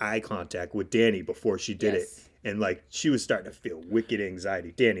made eye contact with Danny before she did Yes. it, and like she was starting to feel wicked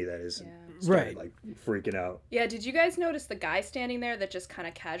anxiety. Danny, that is, started, Right. like freaking out. Yeah, did you guys notice the guy standing there that just kind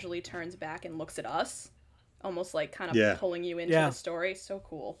of casually turns back and looks at us? Almost like kind of Yeah. pulling you into Yeah. the story. So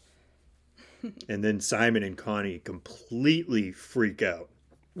cool. And then Simon and Connie completely freak out.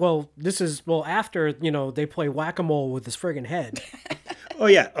 Well, after they play whack-a-mole with this friggin' head. Oh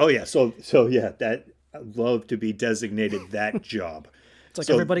yeah. So yeah, that I'd love to be designated that job. It's like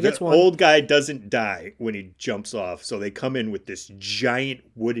So everybody gets the one. old guy doesn't die when he jumps off, so they come in with this giant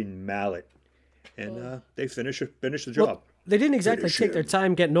wooden mallet, and they finish the job. Well, they didn't exactly Finish take their him.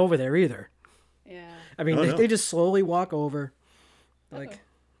 time getting over there either. Yeah. I mean, Oh, they, no. they just slowly walk over. Like,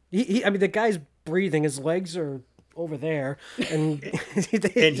 I mean, the guy's breathing. His legs are over there, and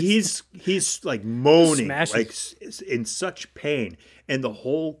And he's like moaning, Smashes. like in such pain, and the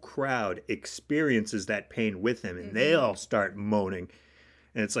whole crowd experiences that pain with him, and they all start moaning,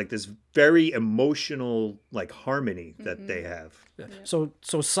 and it's like this very emotional like harmony that they have. So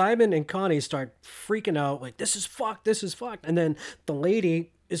Simon and Connie start freaking out, like this is fucked, and then the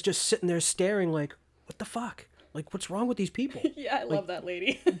lady is just sitting there staring, like, what the fuck? Like, what's wrong with these people? Yeah, I love that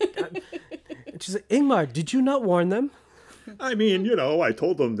lady. And she's like, Ingmar, did you not warn them? I mean, I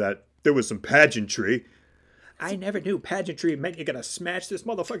told them that there was some pageantry. I never knew pageantry meant you're gonna smash this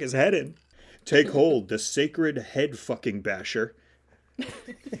motherfucker's head in. Take hold, the sacred head fucking basher.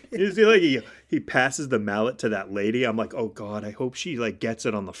 You see, like he passes the mallet to that lady. I'm like, oh god, I hope she like gets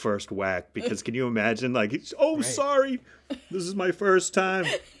it on the first whack, because can you imagine? Like, sorry, this is my first time.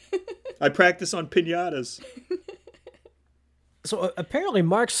 I practice on pinatas. So apparently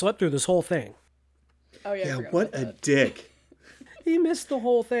Mark slept through this whole thing. Oh yeah. I Yeah, forgot what about a that. dick. He missed the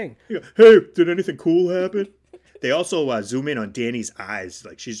whole thing. Hey, did anything cool happen? They also zoom in on Danny's eyes.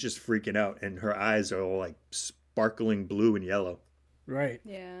 Like, she's just freaking out, and her eyes are all like sparkling blue and yellow. Right.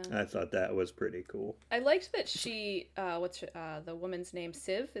 Yeah. I thought that was pretty cool. I liked that she, the woman's name?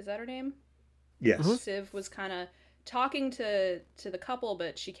 Civ? Is that her name? Yes. Civ was kind of talking to the couple,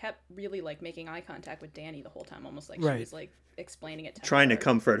 but she kept really like making eye contact with Danny the whole time, almost like Right. she was like explaining it to Trying to her.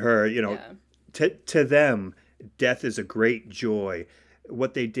 comfort her, Yeah. to them, death is a great joy.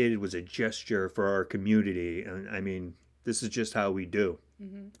 What they did was a gesture for our community, and I mean, this is just how we do.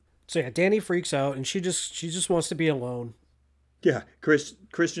 So yeah, Danny freaks out, and she just wants to be alone. Yeah,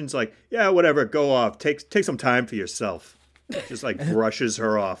 Christian's like, yeah, whatever, go off, take some time for yourself. Just like brushes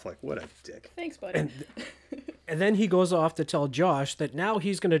her off, like, what a dick. Thanks, buddy. And then he goes off to tell Josh that now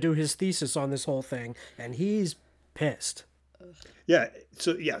he's going to do his thesis on this whole thing, and he's pissed. Yeah,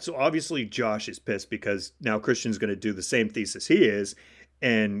 so obviously Josh is pissed because now Christian's going to do the same thesis he is,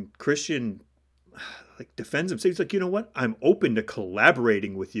 and Christian like defends himself. He's like, you know what? I'm open to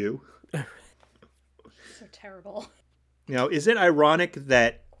collaborating with you. So terrible. Now, is it ironic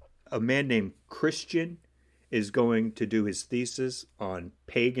that a man named Christian is going to do his thesis on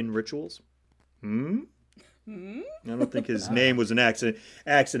pagan rituals? I don't think his name was an accident.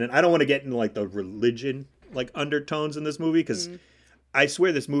 I don't want to get into like the religion like undertones in this movie because I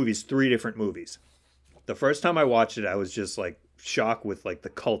swear this movie's 3 different movies. The first time I watched it, I was just like shocked with like the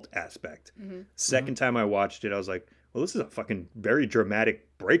cult aspect. Second time I watched it, I was like, well, this is a fucking very dramatic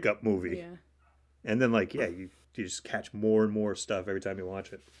breakup movie. Yeah. And then like, yeah, you just catch more and more stuff every time you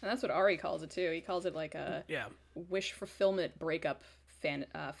watch it. And that's what Ari calls it too. He calls it like a wish fulfillment breakup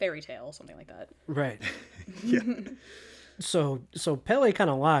fairy tale, something like that. Right. Yeah. So Pele kind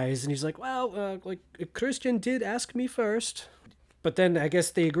of lies, and he's like, well, like Christian did ask me first. But then I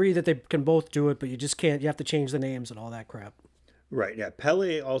guess they agree that they can both do it, but you just can't. You have to change the names and all that crap. Right. Yeah.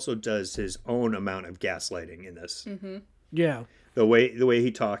 Pele also does his own amount of gaslighting in this. Yeah. The way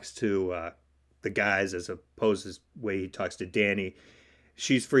he talks to the guys as opposed to the way he talks to Danny.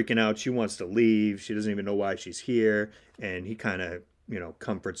 She's freaking out. She wants to leave. She doesn't even know why she's here. And he kind of,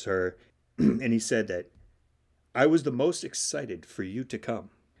 comforts her. And he said that I was the most excited for you to come.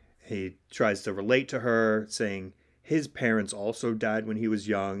 He tries to relate to her, saying his parents also died when he was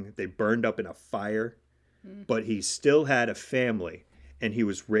young. They burned up in a fire, but he still had a family, and he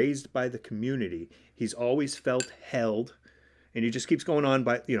was raised by the community. He's always felt held. And he just keeps going on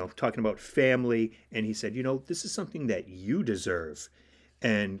by, talking about family. And he said, this is something that you deserve.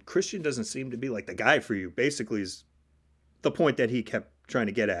 And Christian doesn't seem to be like the guy for you, basically is the point that he kept trying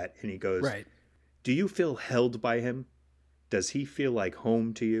to get at. And he goes, Right. Do you feel held by him? Does he feel like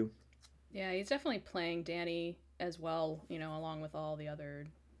home to you? Yeah, he's definitely playing Danny as well, along with all the other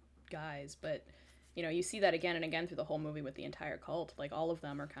guys. But, you see that again and again through the whole movie with the entire cult. Like, all of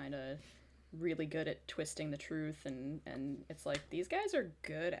them are kind of really good at twisting the truth, and it's like, these guys are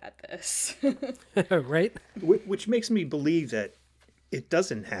good at this. Right? Which makes me believe that it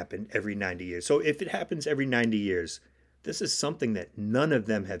doesn't happen every 90 years. So if it happens every 90 years, this is something that none of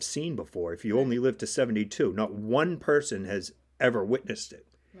them have seen before. If you only live to 72, not one person has ever witnessed it.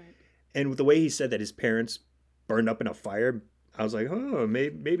 Right. And with the way he said that his parents burned up in a fire, I was like, oh,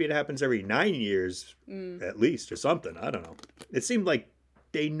 maybe it happens every 9 years at least or something. I don't know. It seemed like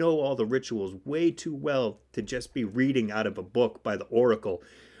they know all the rituals way too well to just be reading out of a book by the Oracle,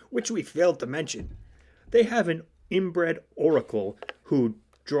 which we failed to mention. They have an inbred Oracle who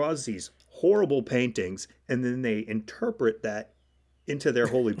draws these horrible paintings, and then they interpret that into their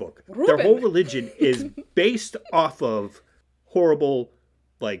holy book. Their whole religion is based off of horrible,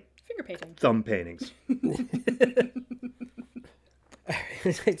 like, Finger painting. thumb paintings.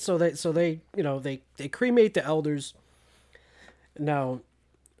 so they cremate the elders. Now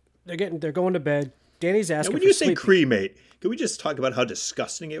they're going to bed. Danny's Now, asking when for you say sleep. cremate, can we just talk about how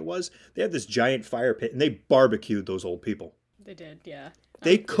disgusting it was? They had this giant fire pit, and they barbecued those old people. They did, yeah.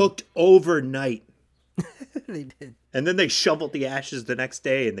 They cooked overnight. They did. And then they shoveled the ashes the next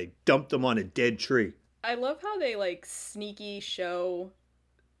day, and they dumped them on a dead tree. I love how they, like, sneaky show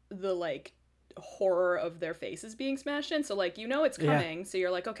the, like, horror of their faces being smashed in. So, like, it's coming. So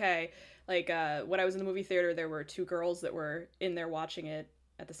you're like, okay. Like, when I was in the movie theater, there were 2 girls that were in there watching it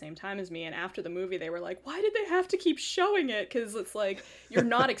at the same time as me, and after the movie they were like, why did they have to keep showing it? Because it's like, you're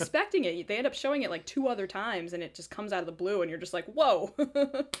not expecting it. They end up showing it like 2 other times, and it just comes out of the blue, and you're just like, whoa.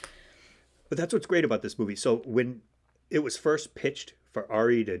 But that's what's great about this movie. So when it was first pitched for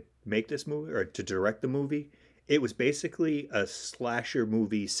Ari to make this movie, or to direct the movie, it was basically a slasher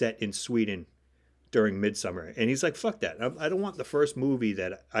movie set in Sweden during Midsummer. And he's like, fuck that. I don't want the first movie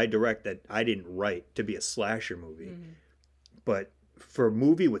that I direct that I didn't write to be a slasher movie. But for a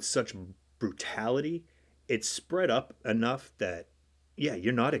movie with such brutality, it's spread up enough that, yeah,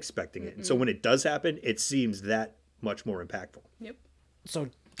 you're not expecting it. And so when it does happen, it seems that much more impactful. Yep. So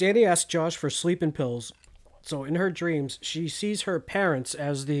Danny asks Josh for sleeping pills. So in her dreams, she sees her parents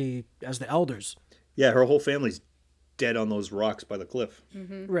as the elders. Yeah, her whole family's dead on those rocks by the cliff.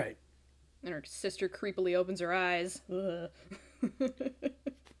 Right. And her sister creepily opens her eyes. Ugh.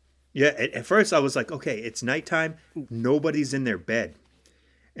 Yeah, at first I was like, okay, it's nighttime. Nobody's in their bed.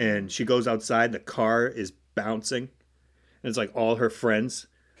 And she goes outside. The car is bouncing. And it's like all her friends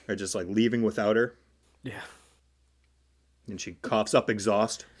are just like leaving without her. Yeah. And she coughs up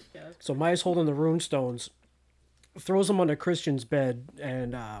exhaust. So Maya's holding the rune stones, throws them under Christian's bed,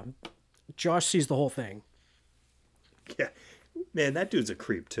 and Josh sees the whole thing. Yeah. Man, that dude's a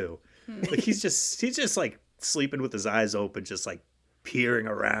creep too. Like he's just like sleeping with his eyes open, just like peering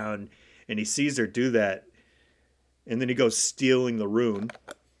around, and he sees her do that, and then he goes stealing the rune.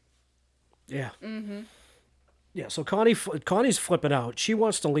 Yeah. Yeah, so Connie's flipping out. She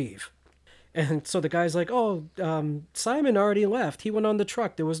wants to leave. And so the guy's like, "Oh, Simon already left. He went on the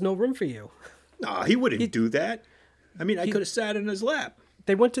truck. There was no room for you." Nah, he wouldn't do that. I mean, I could have sat in his lap.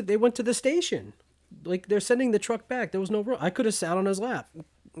 They went to the station. Like, they're sending the truck back. There was no room. I could have sat on his lap.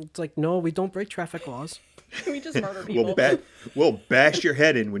 It's like, no, we don't break traffic laws. We just murder people. We'll bash your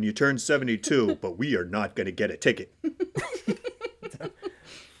head in when you turn 72, but we are not going to get a ticket.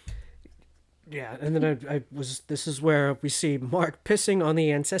 Yeah, and then this is where we see Mark pissing on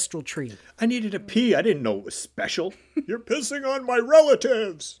the ancestral tree. I needed a pee. I didn't know it was special. You're pissing on my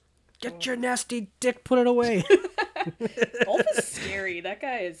relatives. Get your nasty dick, put it away. Ulf is scary. That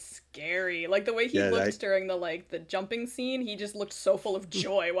guy is scary. Like, the way he looked during the jumping scene, he just looked so full of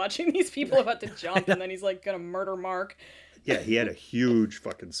joy watching these people about to jump, and then he's like gonna murder Mark. Yeah, he had a huge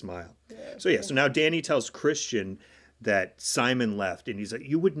fucking smile. So now Danny tells Christian that Simon left, and he's like,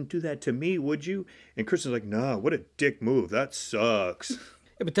 "You wouldn't do that to me, would you?" And Christian's like, "Nah, what a dick move. That sucks."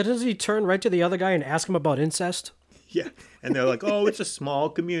 Yeah, but doesn't he turn right to the other guy and ask him about incest? Yeah, and they're like, "Oh, it's a small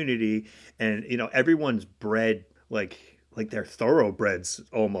community, and everyone's bred like they're thoroughbreds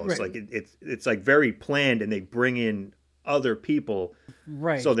almost. Right. Like it's like very planned, and they bring in other people,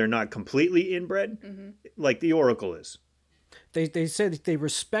 right? So they're not completely inbred, like the Oracle is." They say that they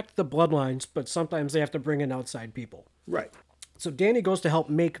respect the bloodlines, but sometimes they have to bring in outside people. Right. So Danny goes to help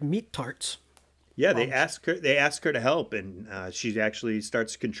make meat tarts. Yeah, they ask her to help, and she actually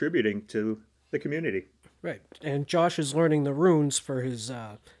starts contributing to the community. Right. And Josh is learning the runes for his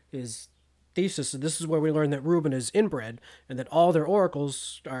thesis. So this is where we learn that Reuben is inbred and that all their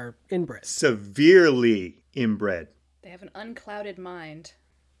oracles are inbred. Severely inbred. They have an unclouded mind.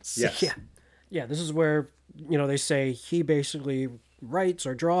 Yes. Yeah, this is where, they say he basically writes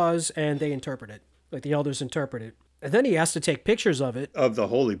or draws and they interpret it. Like the elders interpret it. And then he has to take pictures of it. Of the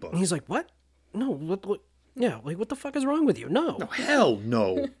holy book. And he's like, what? No, what? Yeah, like, what the fuck is wrong with you? No. No, hell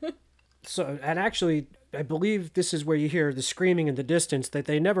no. So, and actually, I believe this is where you hear the screaming in the distance that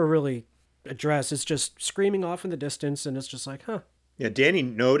they never really address. It's just screaming off in the distance, and it's just like, huh. Yeah, Danny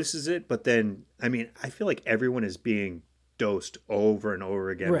notices it, but then, I feel like everyone is being dosed over and over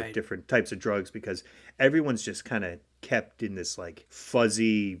again with different types of drugs because everyone's just kind of kept in this, like,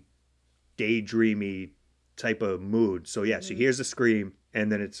 fuzzy, daydreamy type of mood. So, yeah, she hears the scream,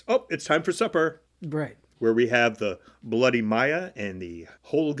 and then it's time for supper. Right. Where we have the Bloody Maya and the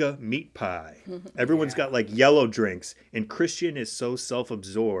Holga meat pie. Everyone's got like yellow drinks, and Christian is so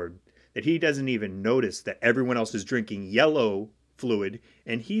self-absorbed that he doesn't even notice that everyone else is drinking yellow fluid,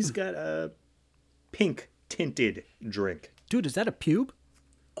 and he's got a pink tinted drink. Dude, is that a pube?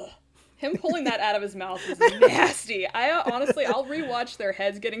 Him pulling that out of his mouth is nasty. I'll rewatch their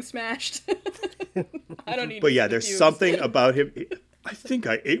heads getting smashed. I don't need. But yeah, there's something about him. I think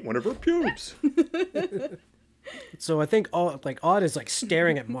I ate one of her pubes. So I think Odd is like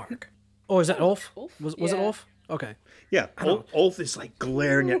staring at Mark. Oh, is that Ulf? Was it Ulf? Okay. Yeah, Ulf is like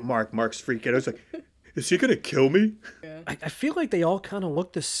glaring at Mark. Mark's freaking out. I was like, is he gonna kill me? Yeah. I feel like they all kind of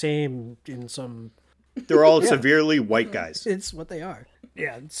look the same in some. They're all severely white guys. It's what they are.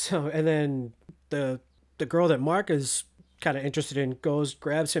 Yeah. So and then the girl that Mark is kind of interested in goes,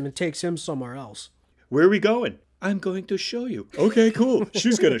 grabs him, and takes him somewhere else. Where are we going? I'm going to show you. Okay, cool.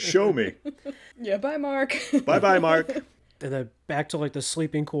 She's going to show me. Yeah, bye, Mark. Bye-bye, Mark. And then back to like the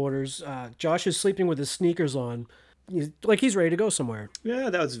sleeping quarters. Josh is sleeping with his sneakers on. He's ready to go somewhere. Yeah,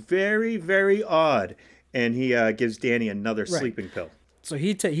 that was very, very odd. And he gives Danny another sleeping pill. So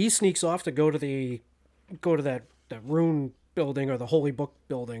he sneaks off to go to that rune building or the holy book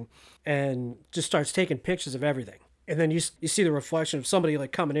building and just starts taking pictures of everything. And then you see the reflection of somebody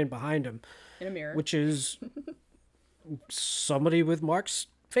like coming in behind him. In a mirror. Which is somebody with Mark's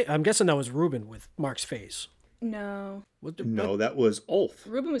face. I'm guessing that was Reuben with Mark's face. No. No, that was Ulf.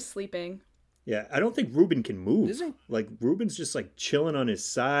 Reuben was sleeping. Yeah, I don't think Reuben can move. Is he? Like, Reuben's just, like, chilling on his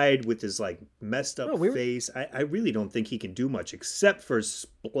side with his, like, messed up face. I really don't think he can do much except for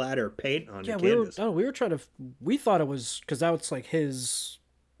splatter paint on the canvas. We thought it was, because that was, like, his,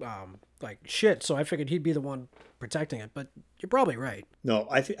 like, shit, so I figured he'd be the one protecting it, but you're probably right. No,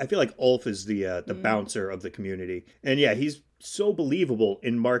 I feel like Ulf is the bouncer of the community. And, yeah, he's so believable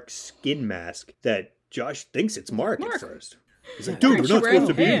in Mark's skin mask that Josh thinks it's Mark. At first. He's like, dude, we're not supposed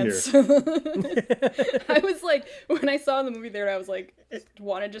to be in here. I was like, when I saw in the movie theater, I was like,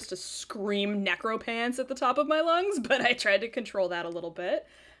 wanted just to scream necropants at the top of my lungs, but I tried to control that a little bit.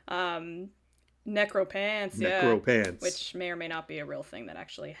 Necropants, yeah. Which may or may not be a real thing that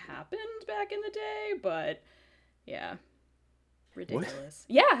actually happened back in the day, but yeah. Ridiculous.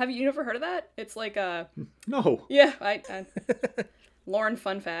 What? Yeah, have you never heard of that? It's like a... No. Yeah, I Lauren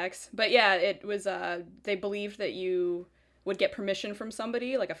fun facts. But yeah, it was, they believed that you... would get permission from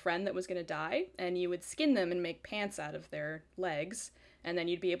somebody, like a friend that was going to die, and you would skin them and make pants out of their legs, and then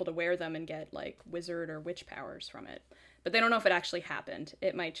you'd be able to wear them and get like wizard or witch powers from it. But they don't know if it actually happened.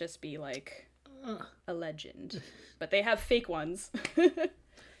 It might just be like a legend. But they have fake ones. Yeah.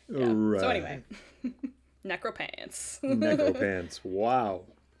 Right. So anyway, necropants. Necropants. Wow.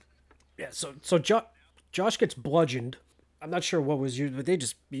 Yeah, so Josh gets bludgeoned. I'm not sure what was used, but he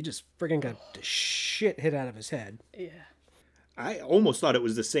just friggin' got the shit hit out of his head. Yeah. I almost thought it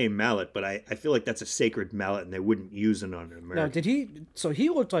was the same mallet, but I feel like that's a sacred mallet and they wouldn't use it on an American. Now, did he? So he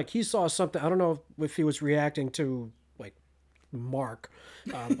looked like he saw something. I don't know if he was reacting to like Mark,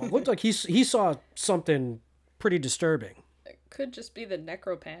 but it looked like he saw something pretty disturbing. It could just be the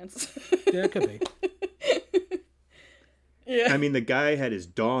necropants. Yeah, it could be. Yeah. I mean, the guy had his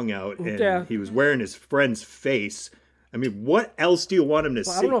dong out and Yeah. he was wearing his friend's face. I mean, what else do you want him to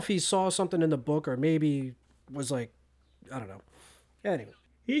Well, see? I don't know if he saw something in the book or maybe was like, I don't know. Anyway,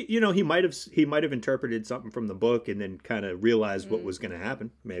 He might have interpreted something from the book and then kind of realized what was going to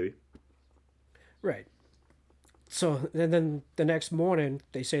happen. Maybe. right. So and then the next morning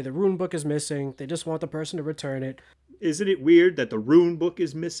they say the rune book is missing. They just want the person to return it. Isn't it weird that the rune book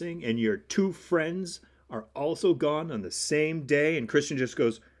is missing and your two friends are also gone on the same day? And Christian just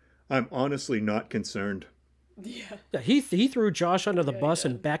goes, "I'm honestly not concerned." Yeah. Yeah, he threw Josh under the bus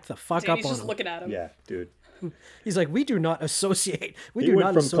and backed the fuck Danny's up on just him. looking at him. Yeah, dude. He's like, we do not associate. We He do went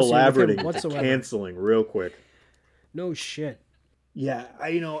not from associate with collaborating him to whatsoever. canceling real quick. No shit. Yeah,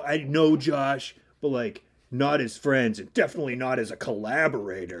 I know Josh, but like not as friends and definitely not as a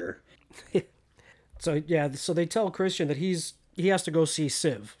collaborator. So yeah, so they tell Christian that he has to go see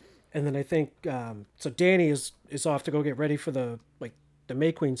Civ, and then I think so. Danny is off to go get ready for the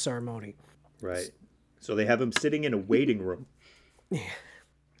May Queen ceremony. Right. So they have him sitting in a waiting room.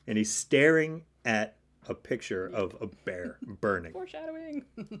 And he's staring at a picture of a bear burning. Foreshadowing.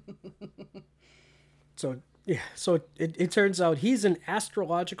 So yeah, so it turns out he's an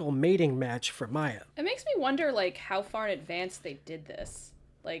astrological mating match for Maya. It makes me wonder, like, how far in advance they did this.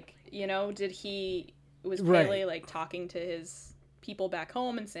 Like, was Right. Pele, like, talking to his people back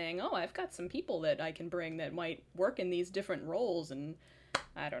home and saying, oh, I've got some people that I can bring that might work in these different roles, and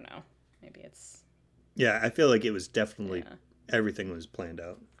I don't know. Maybe it's... Yeah, I feel like it was definitely Yeah. everything was planned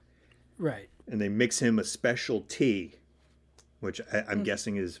out. Right. And they mix him a special tea, which I'm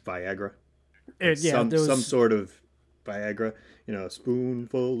guessing is Viagra. Yeah, there was, Some sort of Viagra. A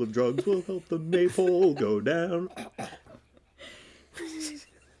spoonful of drugs will help the maypole go down. A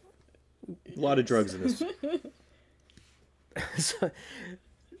lot of drugs in this.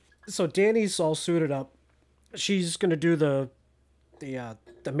 so Danny's all suited up. She's gonna do the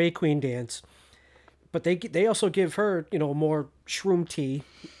May Queen dance, but they also give her more shroom tea.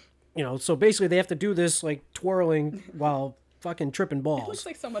 So basically they have to do this like twirling while fucking tripping It balls. looks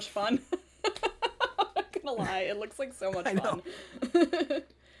like so much fun. I'm not gonna lie, it looks like so much fun.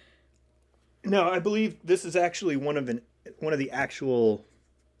 No, I believe this is actually one of the actual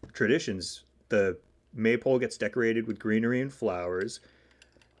traditions. The maypole gets decorated with greenery and flowers,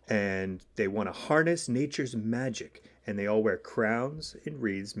 and they want to harness nature's magic, and they all wear crowns and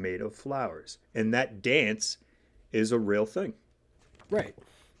wreaths made of flowers. And that dance is a real thing. Right.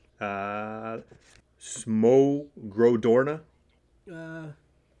 Smo Grodorna.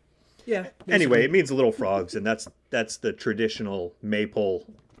 Yeah. Anyway, it means little frogs, and that's the traditional maypole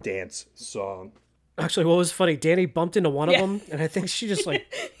dance song. Actually, what was funny, Danny bumped into one of them, and I think she just like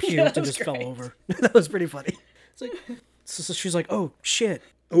puked that and was just fell great. over. That was pretty funny. It's like, so she's like, "Oh shit!"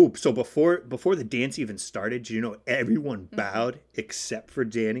 Oh, so before the dance even started, everyone bowed except for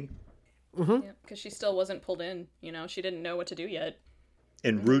Danny, Because she still wasn't pulled in, she didn't know what to do yet.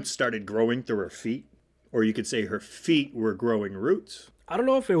 and roots started growing through her feet, or you could say her feet were growing roots. I don't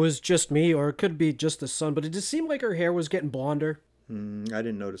know if it was just me or it could be just the sun, but it just seemed like her hair was getting blonder. I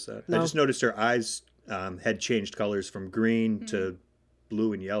didn't notice that. No. I just noticed her eyes had changed colors from green to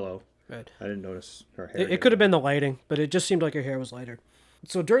blue and yellow. Right. I didn't notice her hair. It could have been the lighting, but it just seemed like her hair was lighter.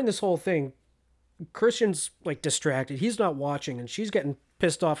 So during this whole thing, Christian's like distracted. He's not watching, and she's getting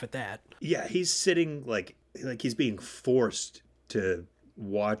pissed off at that. Yeah, he's sitting like he's being forced to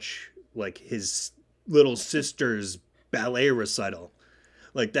watch like his little sister's ballet recital.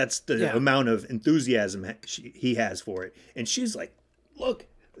 Like that's the amount of enthusiasm he has for it. And she's like, "Look,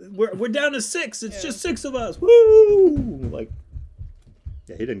 we're down to 6. It's just 6 of us. Woo!" Like,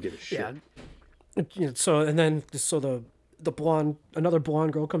 yeah, he didn't give a shit. Yeah. So another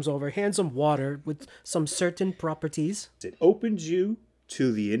blonde girl comes over, hands him water with some certain properties. It opens you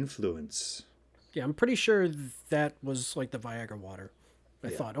to the influence. Yeah, I'm pretty sure that was like the Viagra water. I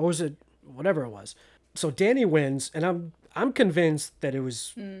thought, or was it whatever it was? So Danny wins, and I'm convinced that it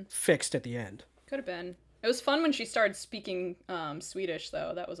was fixed at the end. Could have been. It was fun when she started speaking Swedish,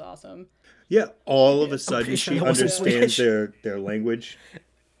 though. That was awesome. Yeah, all of a sudden pretty sure she that wasn't understands Swedish. their language.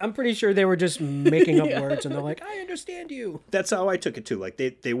 I'm pretty sure they were just making up words, and they're like, "I understand you." That's how I took it too. Like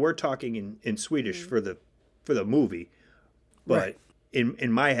they were talking in Swedish for the movie, but Right.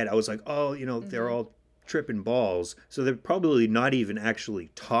 in my head I was like, oh, they're all tripping balls, so they're probably not even actually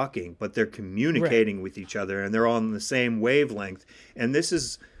talking, but they're communicating with each other, and they're all on the same wavelength. And this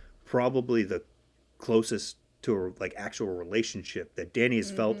is probably the closest to a like actual relationship that Danny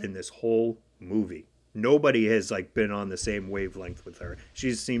has felt in this whole movie. Nobody has like been on the same wavelength with her.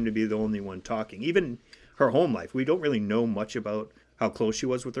 She seemed to be the only one talking. Even her home life, we don't really know much about how close she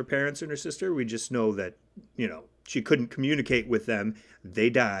was with her parents and her sister. We just know that, she couldn't communicate with them. They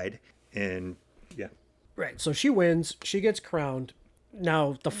died, and yeah. Right. So she wins. She gets crowned.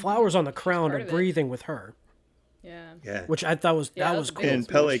 Now the flowers on the crown part are of it. breathing with her, Yeah. Yeah. which I thought was Yeah, that that was was cool. And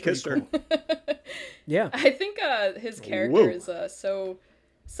Pele kissed her. Yeah. I think his character Whoa. is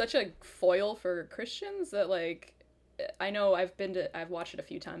such a foil for Christians that like I know I've watched it a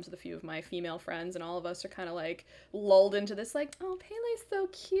few times with a few of my female friends, and all of us are kind of like lulled into this like, oh, Pele's so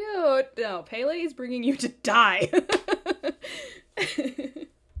cute. No, Pele is bringing you to die.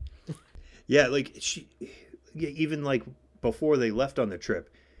 Yeah, like even like before they left on the trip,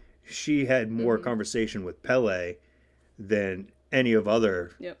 she had more conversation with Pele than any of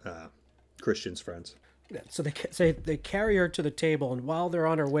other Yep. Christian's friends. Yeah, so they carry her to the table, and while they're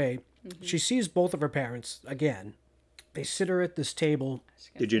on her way, she sees both of her parents again. They sit her at this table.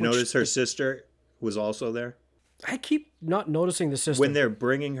 Did you notice her sister was also there? I keep not noticing the sister. When they're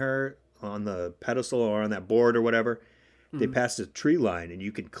bringing her on the pedestal or on that board or whatever, they pass a tree line, and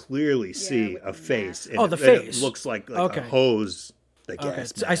you can clearly see with a the face. And Oh, the it face. looks like Okay. a hose. The Okay,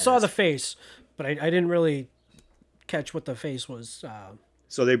 gas I saw the mask. face, but I didn't really catch what the face was.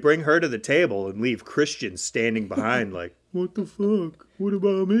 So they bring her to the table and leave Christian standing behind, like, what the fuck? What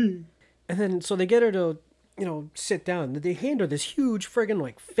about me? And then so they get her to, sit down. They hand her this huge friggin'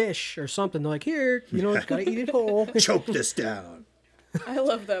 like fish or something. They're like, here, gotta eat it whole. Choke this down. I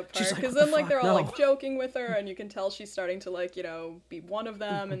love that She's part like, because "What then the like they're fuck? all No." like joking with her, and you can tell she's starting to like be one of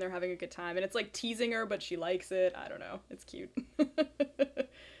them, and they're having a good time, and it's like teasing her, but she likes it. I don't know, it's cute.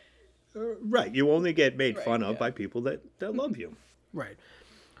 Right. You only get made Right, fun of yeah. by people that love you. Right.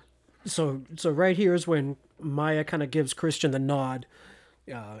 So right here is when Maya kind of gives Christian the nod,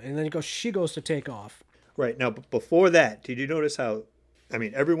 and then she goes to take off. Right. Now, but before that, did you notice how,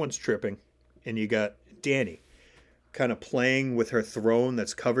 everyone's tripping, and you got Danny kind of playing with her throne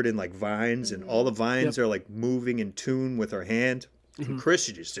that's covered in like vines, and all the vines are like moving in tune with her hand. And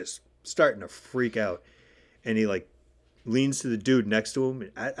Christian is just starting to freak out. And he like leans to the dude next to him.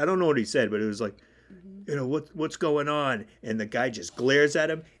 I don't know what he said, but it was like, what's going on? And the guy just glares at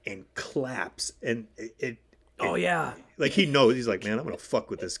him and claps. And it Oh yeah. like he knows, he's like, man, I'm gonna fuck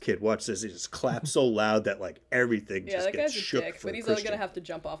with this kid. Watch this. He just claps so loud that like everything Yeah, just that gets guy's a shook dick, for but he's Christian. gonna have to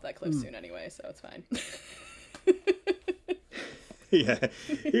jump off that cliff soon anyway, so it's fine. Yeah,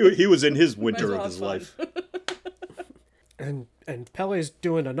 he was in his Might winter as well of his have life. fun. And Pele's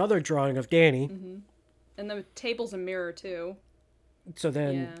doing another drawing of Danny. And the table's a mirror too. So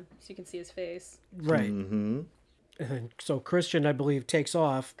then Yeah, so you can see his face. right. Mm-hmm. And then, so Christian, I believe, takes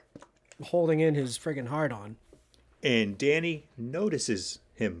off, holding in his friggin' heart on. And Danny notices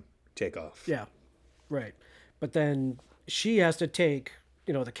him take off. Yeah, right. But then she has to take,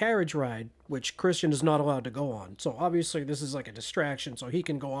 the carriage ride, which Christian is not allowed to go on. So obviously this is like a distraction, so he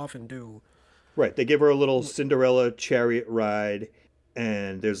can go off and do. Right. They give her a little Cinderella chariot ride,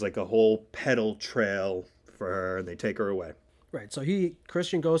 and there's like a whole pedal trail for her, and they take her away. Right. So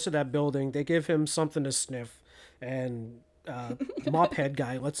Christian goes to that building. They give him something to sniff, and mop head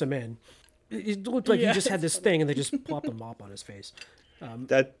guy lets him in. It looked like he just had this thing, and they just plopped a mop on his face.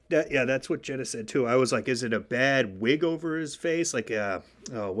 That's what Jenna said too. I was like, is it a bad wig over his face? Like,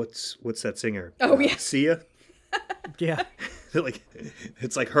 what's that singer? Oh, yeah. Sia. Yeah. Like,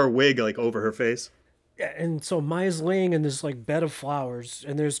 it's like her wig like over her face. Yeah, and so Maya's laying in this like bed of flowers,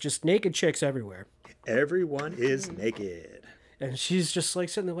 and there's just naked chicks everywhere. Everyone is naked. And she's just like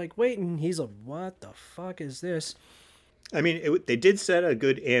sitting there like waiting. He's like, what the fuck is this? They did set a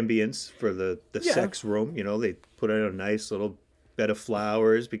good ambience for the Yeah. sex room. They put in a nice little bed of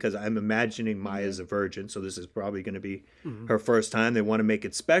flowers because I'm imagining Maya's a virgin, so this is probably going to be her first time. They want to make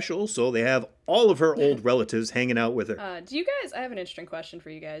it special, so they have all of her old relatives hanging out with her. Do you guys? I have an interesting question for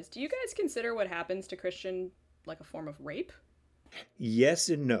you guys. Do you guys consider what happens to Christian like a form of rape? Yes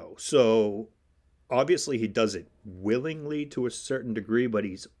and no. So obviously he does it willingly to a certain degree, but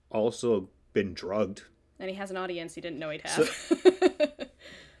he's also been drugged. And he has an audience he didn't know he'd have.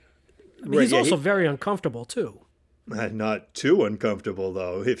 I mean, he's also very uncomfortable too. Not too uncomfortable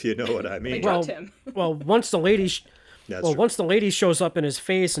though, if you know what I mean. Dropped him. Well, once the lady True. once the lady shows up in his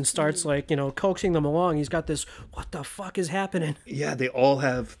face and starts coaxing them along, he's got this, what the fuck is happening? Yeah, they all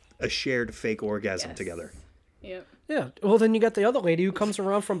have a shared fake orgasm together. Yep. Yeah. Well, then you got the other lady who comes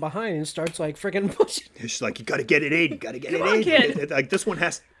around from behind and starts like freaking pushing. She's like, you gotta get it in, you gotta get Come it on, in. kid. Like this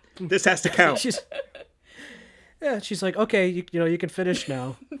has to count. She's like, okay, you can finish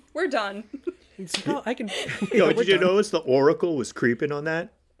now. We're done. No, I can. Did you notice the Oracle was creeping on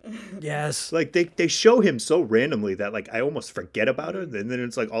that? Yes. Like they show him so randomly that like I almost forget about it, and then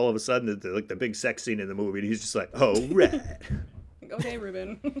it's like all of a sudden the big sex scene in the movie, and he's just like, oh, right. Okay,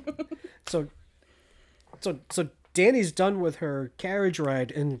 Ruben. So Danny's done with her carriage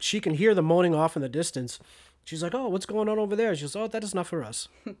ride, and she can hear them moaning off in the distance. She's like, oh, what's going on over there? She goes, oh, that is not for us.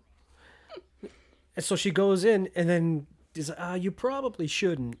 And so she goes in, and then is you probably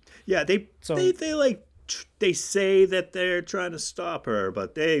shouldn't. Yeah, they say that they're trying to stop her,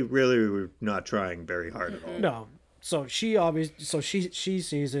 but they really were not trying very hard at all. No. So she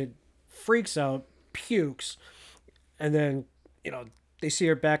sees it, freaks out, pukes, and then they see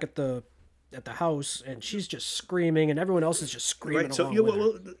her back at the house, and she's just screaming, and everyone else is just screaming. Right. So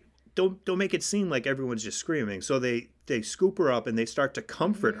along with her. don't make it seem like everyone's just screaming. So they scoop her up and they start to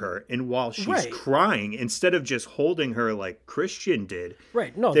comfort her, and while she's crying, instead of just holding her like Christian did,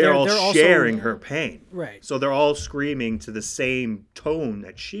 right? No, they're all sharing also, her pain. Right. So they're all screaming to the same tone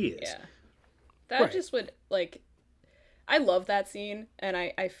that she is. Yeah. That just would like. I love that scene, and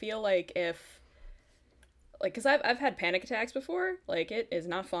I feel like if. Like, because I've had panic attacks before, like, it is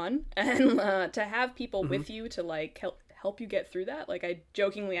not fun, and to have people with you to, like, help you get through that, like, I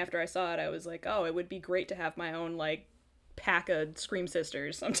jokingly, after I saw it, I was like, oh, it would be great to have my own, like, pack of Scream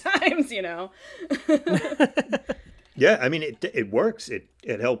Sisters sometimes, Yeah, I mean, it works.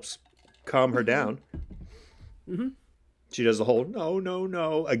 It helps calm her down. Mm-hmm. She does the whole,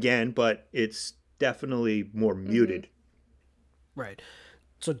 no, again, but it's definitely more muted. Right.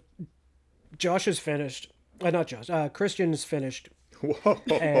 So Josh is finished. Not Josh. Christian is finished. Whoa.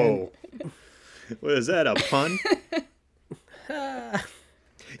 And... What is that, a pun?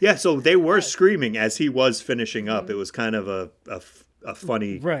 Yeah, so they were screaming as he was finishing up. It was kind of a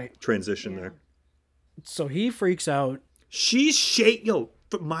funny transition there. So he freaks out. She's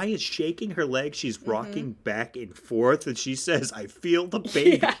Maya's shaking her leg. She's rocking back and forth, and she says, I feel the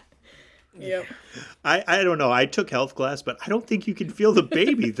baby. Yeah. Yep. I don't know. I took health class, but I don't think you can feel the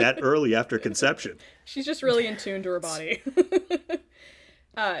baby that early after conception. She's just really in tune to her body.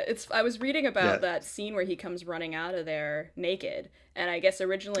 I was reading about that scene where he comes running out of there naked, and I guess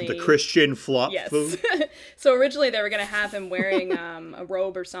originally the Christian flop food. So originally they were gonna have him wearing a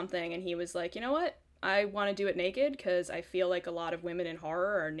robe or something, and he was like, you know what? I want to do it naked because I feel like a lot of women in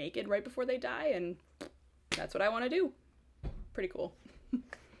horror are naked right before they die, and that's what I want to do. Pretty cool.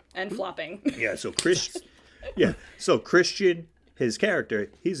 And flopping. Yeah, so Christian, his character,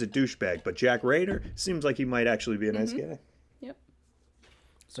 he's a douchebag, but Jack Rayner seems like he might actually be a nice guy. Yep.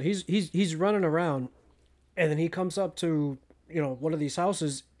 So he's running around, and then he comes up to one of these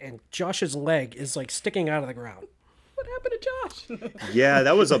houses, and Josh's leg is like sticking out of the ground. What happened to Josh? Yeah,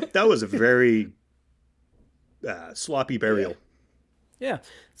 that was a very sloppy burial. Yeah.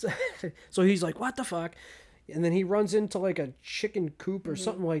 So he's like, what the fuck? And then he runs into like a chicken coop or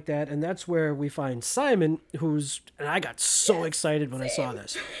something like that, and that's where we find Simon, and I got so excited when I saw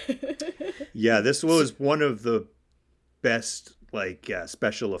this. Yeah, this was one of the best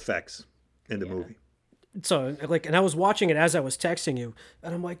special effects in the movie. So and I was watching it as I was texting you,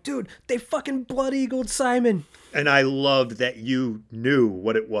 and I'm like, dude, they fucking blood eagled Simon. And I loved that you knew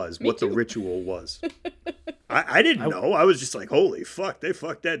what it was, what the ritual was. I didn't know. I was just like, holy fuck, they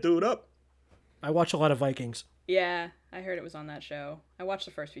fucked that dude up. I watch a lot of Vikings. Yeah, I heard it was on that show. I watched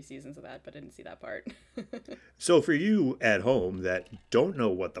the first few seasons of that, but didn't see that part. So for you at home that don't know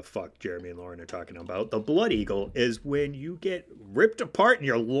what the fuck Jeremy and Lauren are talking about, the blood eagle is when you get ripped apart and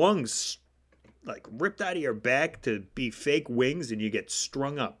your lungs like ripped out of your back to be fake wings, and you get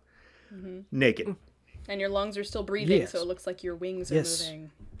strung up naked. And your lungs are still breathing, so it looks like your wings are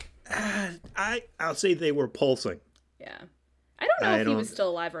moving. I'll say they were pulsing. Yeah. I don't know if he was still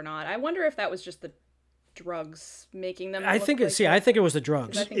alive or not. I wonder if that was just the drugs making them. I think it was the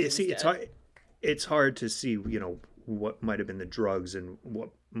drugs. It's hard to see, what might have been the drugs and what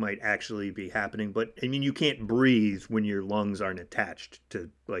might actually be happening. But I mean, you can't breathe when your lungs aren't attached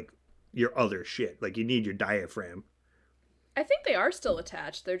to like your other shit. Like you need your diaphragm I think they are still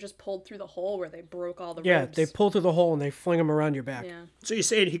attached. They're just pulled through the hole where they broke all the Yeah, ribs. they pull through the hole and they fling him around your back. Yeah. So you're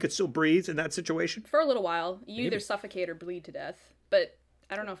saying he could still breathe in that situation? For a little while. You either Maybe. suffocate or bleed to death. But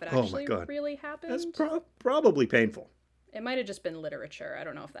I don't know if it Oh my actually God. really happened. That's probably painful. It might have just been literature. I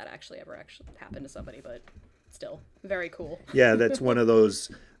don't know if that actually ever happened to somebody, but still, very cool. Yeah, that's one of those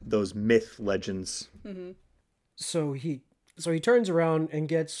myth legends. So he turns around and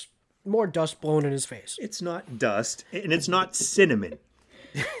gets more dust blown in his face. It's not dust, and it's not cinnamon.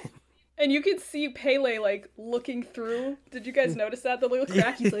 And you can see Pele, like, looking through. Did you guys notice that? The little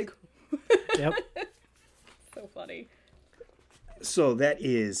crack? He's like, Yep. so funny. So that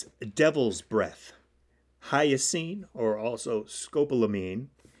is devil's breath. Hyoscine, or also scopolamine.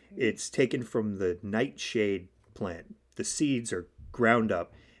 It's taken from the nightshade plant. The seeds are ground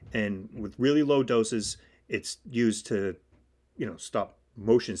up, and with really low doses, it's used to, stop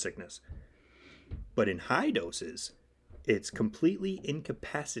motion sickness. But in high doses, it's completely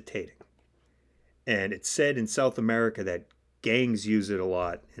incapacitating. And it's said in South America that gangs use it a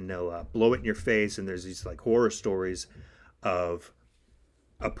lot, and they'll blow it in your face, and there's these like horror stories of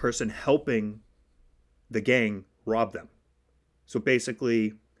a person helping the gang rob them. So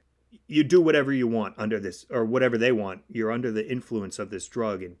basically, you do whatever you want under this, or whatever they want. You're under the influence of this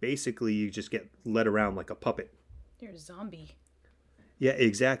drug, and basically you just get led around like a puppet. You're a zombie. Yeah,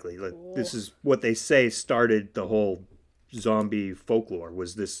 exactly. Like, this is what they say started the whole zombie folklore,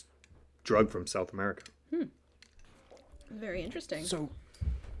 was this drug from South America. Very interesting. So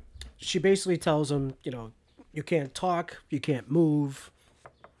she basically tells him, you can't talk, you can't move.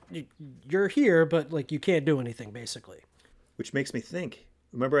 You're here, but like you can't do anything, basically. Which makes me think.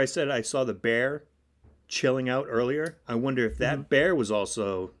 Remember I said I saw the bear chilling out earlier? I wonder if that bear was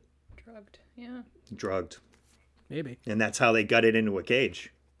also Drugged. Yeah. drugged. Maybe. And that's how they got it into a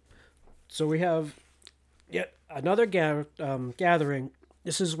cage. So we have yet another gathering.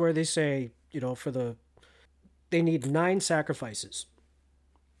 This is where they say, they need 9 sacrifices.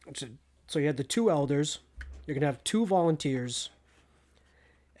 So you had the 2 elders. You're going to have 2 volunteers.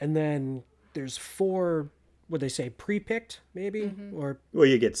 And then there's 4, would they say, pre-picked, maybe? Or Well,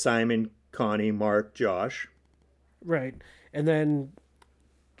 you get Simon, Connie, Mark, Josh. right. And then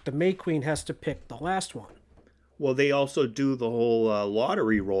the May Queen has to pick the last one. Well, they also do the whole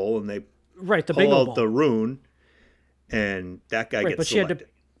lottery roll, and they Right, the pull bingo out ball. the rune, and that guy Right, gets but she had to-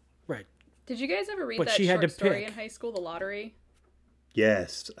 selected. Right. Did you guys ever read But that she had short to story pick. in high school, The Lottery?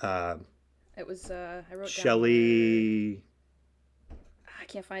 Yes. It was, I wrote down Shelley... I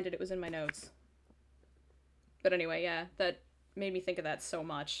can't find it. It was in my notes. But anyway, yeah, that made me think of that so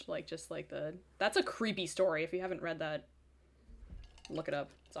much. Like, just like that's a creepy story. If you haven't read that, look it up.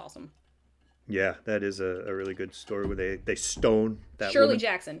 It's awesome. Yeah, that is a really good story where they stone that Shirley woman.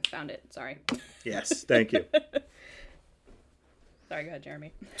 Jackson found it. Sorry. Yes, thank you. Sorry, go ahead,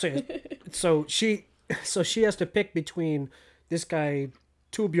 Jeremy. So she has to pick between this guy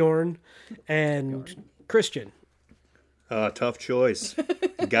Torbjorn and Christian. Tough choice.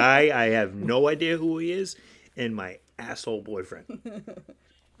 Guy, I have no idea who he is, and my asshole boyfriend.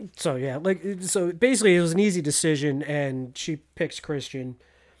 So yeah, so basically it was an easy decision, and she picks Christian,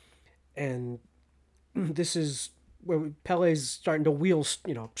 and this is where Pele's starting to wheel,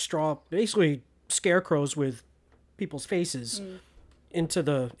 straw, basically scarecrows with people's faces into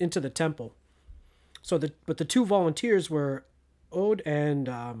the temple. So but the 2 volunteers were Ode and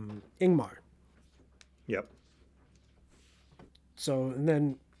Ingmar. Yep. So and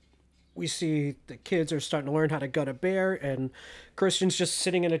then we see the kids are starting to learn how to gut a bear, and Christian's just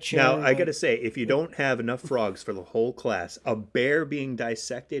sitting in a chair. Now, I gotta say, if you don't have enough frogs for the whole class, a bear being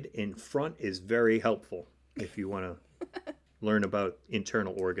dissected in front is very helpful if you want to learn about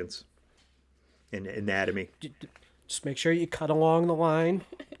internal organs and anatomy. Just make sure you cut along the line.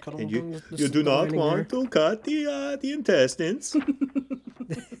 Cut And along you do the not lining want to cut the intestines.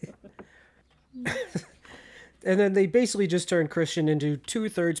 there. And then they basically just turn Christian into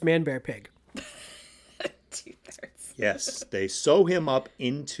 2/3 man bear pig. 2/3. Yes, they sew him up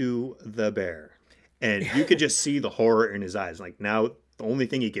into the bear. And you could just see the horror in his eyes. Like, now the only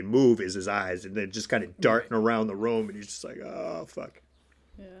thing he can move is his eyes, and they're just kind of darting around the room, and he's just like, oh, fuck.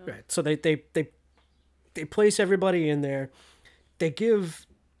 Right. So they place everybody in there. They give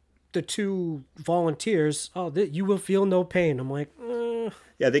the 2 volunteers, you will feel no pain. I'm like,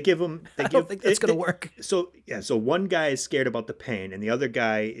 Yeah, they give him. I don't think that's gonna work. So one guy is scared about the pain, and the other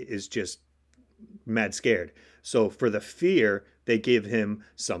guy is just mad scared. So for the fear, they give him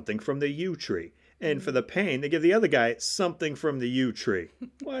something from the yew tree, and for the pain, they give the other guy something from the yew tree.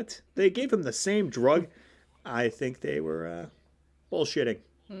 What? They gave him the same drug? I think they were bullshitting.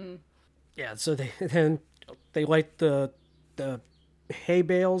 Yeah. So they light the the hay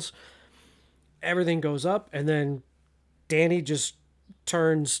bales. Everything goes up, and then Danny just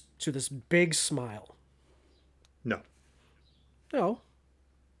turns to this big smile. No. No.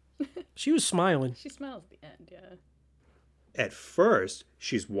 She was smiling. She smiles at the end, yeah. At first,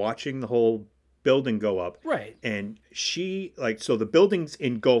 she's watching the whole building go up. Right. And she, like, so the building's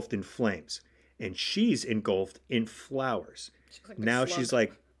engulfed in flames, and she's engulfed in flowers. Like now she's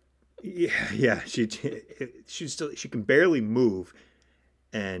like, yeah, she's still, she can barely move,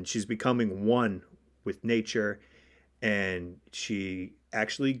 and she's becoming one with nature, and she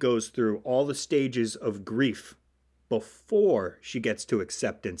actually goes through all the stages of grief before she gets to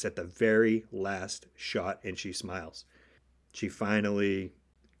acceptance at the very last shot, and she smiles. She finally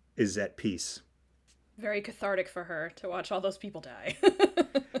is at peace. Very cathartic for her to watch all those people die.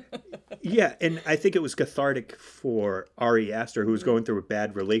 Yeah, and I think it was cathartic for Ari Aster, who was going through a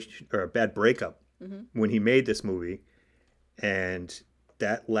bad a bad breakup when he made this movie, and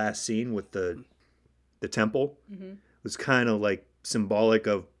that last scene with the temple was kind of like symbolic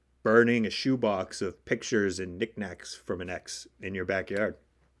of burning a shoebox of pictures and knickknacks from an ex in your backyard.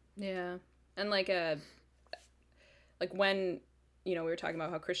 Yeah, and like when, you know, we were talking about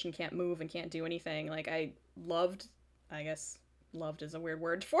how Christian can't move and can't do anything. Like I guess loved is a weird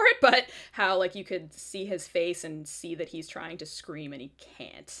word for it, but how like you could see his face and see that he's trying to scream and he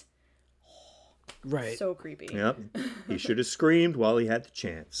can't. Right. So creepy. Yep. He should have screamed while he had the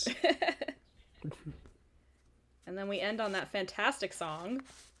chance. And then we end on that fantastic song.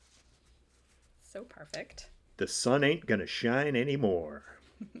 So perfect. The sun ain't gonna shine anymore.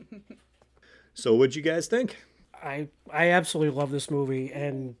 So what'd you guys think? I absolutely love this movie,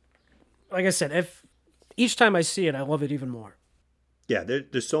 and like I said, if each time I see it, I love it even more. Yeah,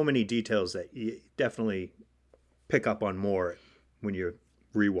 there's so many details that you definitely pick up on more when you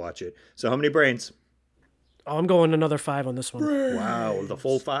rewatch it. So how many brains? Oh, I'm going another 5 on this one. Wow, the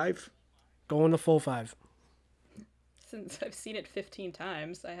full 5? Going the full 5. Since I've seen it 15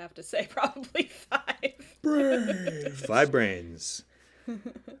 times, I have to say probably 5. 5 brains.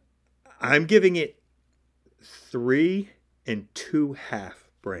 I'm giving it 3 2.5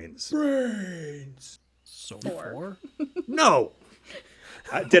 brains. So 4. No!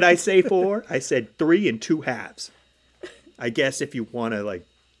 Did I say 4? I said 3 2.5. I guess if you want to, like,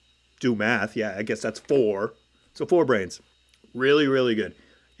 do math, yeah, I guess that's 4. So 4 brains. Really, really good.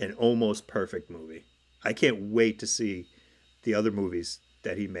 An almost perfect movie. I can't wait to see the other movies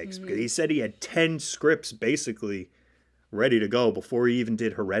that he makes. Because he said he had 10 scripts basically ready to go before he even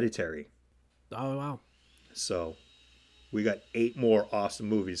did Hereditary. Oh, wow. So we got 8 more awesome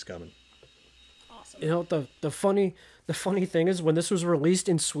movies coming. Awesome. You know, the funny thing is when this was released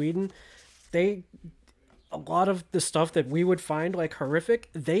in Sweden, a lot of the stuff that we would find like horrific,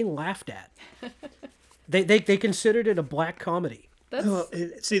 they laughed at. they considered it a black comedy. Well,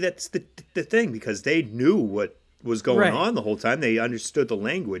 see, that's the thing, because they knew what was going on the whole time. They understood the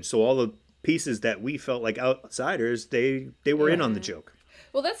language, so all the pieces that we felt like outsiders, they were in on the joke.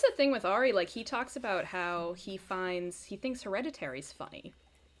 Well, that's the thing with Ari. Like, he talks about how he thinks Hereditary's funny.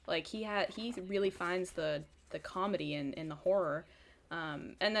 Like, he really finds the comedy in the horror.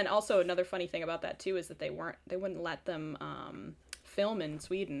 And then also another funny thing about that too is that they wouldn't let them film in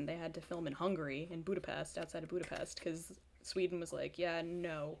Sweden. They had to film in Hungary, in Budapest, outside of Budapest, because Sweden was like, yeah,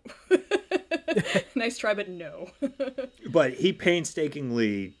 no. Nice try, but no. But he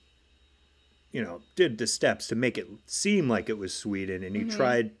painstakingly, did the steps to make it seem like it was Sweden, and he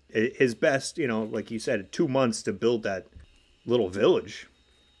tried his best, like you said, 2 months to build that little village.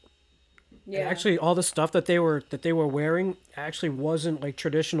 Yeah. And actually, all the stuff that they were wearing actually wasn't like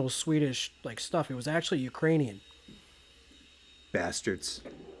traditional Swedish like stuff. It was actually Ukrainian. Bastards.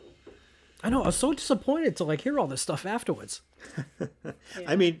 I know. I was so disappointed to like hear all this stuff afterwards.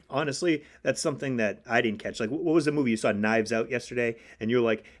 I mean, honestly, that's something that I didn't catch. Like, what was the movie you saw, Knives Out, yesterday? And you're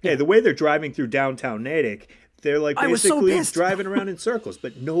like, hey, the way they're driving through downtown Natick, they're like basically driving around in circles.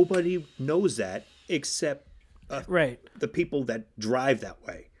 But nobody knows that except the people that drive that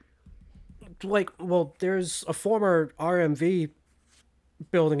way. Like, well, there's a former RMV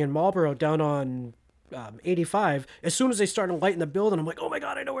building in Marlboro down on 85. As soon as they started lighting the building, I'm like, oh my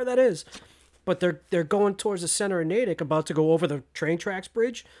God, I know where that is. But they're going towards the center of Natick, about to go over the train tracks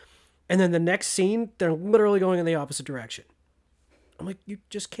bridge. And then the next scene, they're literally going in the opposite direction. I'm like, you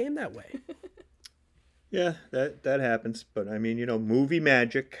just came that way. Yeah, that happens. But I mean, movie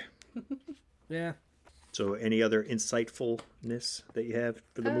magic. Yeah. So any other insightfulness that you have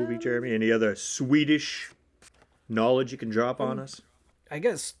for the movie, Jeremy? Any other Swedish knowledge you can drop on us? I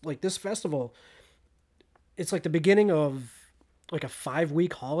guess, like, this festival, it's like the beginning of like a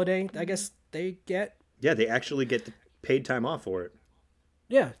 5-week holiday, I guess they get. Yeah, they actually get paid time off for it.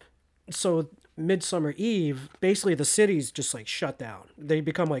 Yeah. So Midsummer Eve, basically the city's just like shut down. They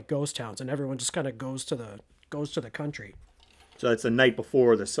become like ghost towns, and everyone just kind of goes to the country. So that's the night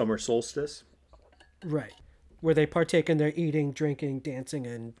before the summer solstice. Right. Where they partake in their eating, drinking, dancing,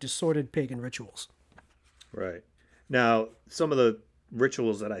 and assorted pagan rituals. Right. Now, some of the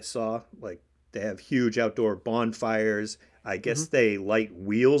rituals that I saw, like they have huge outdoor bonfires. I guess they light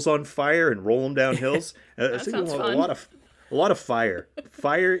wheels on fire and roll them down hills. That sounds fun. A lot of fire.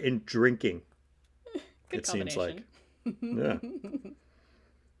 Fire and drinking. Good it seems combination. like. Yeah.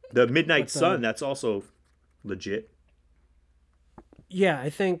 The midnight sun, that's also legit. Yeah, I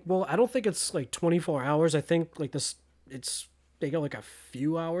think, well, I don't think it's like 24 hours. I think like they got like a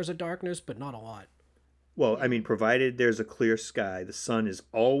few hours of darkness, but not a lot. Well, I mean, provided there's a clear sky, the sun is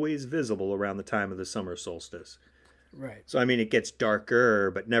always visible around the time of the summer solstice. Right. So, I mean, it gets darker,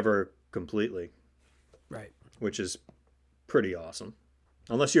 but never completely, Right. which is pretty awesome.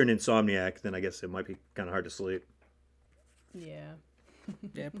 Unless you're an insomniac, then I guess it might be kind of hard to sleep. Yeah.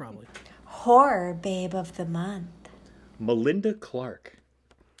 Yeah, probably. Horror babe of the month. Melinda Clarke.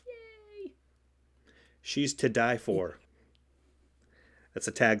 Yay! She's to die for. That's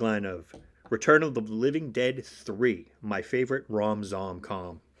a tagline of Return of the Living Dead 3, my favorite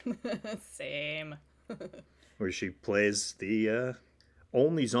rom-com. Same. Where she plays the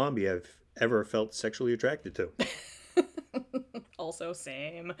only zombie I've ever felt sexually attracted to. Also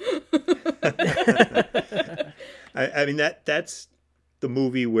same. I mean, that's the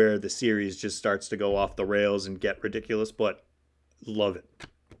movie where the series just starts to go off the rails and get ridiculous, but love it.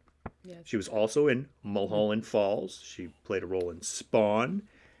 Yeah. She was also in Mulholland Falls. She played a role in Spawn.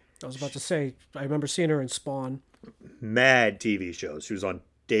 I was about to say, I remember seeing her in Spawn. Mad TV shows. She was on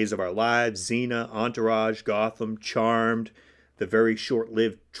Days of Our Lives, Xena, Entourage, Gotham, Charmed, the very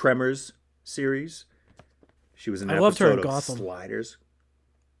short-lived Tremors series. She was in an I loved her in episode of Gotham. Sliders.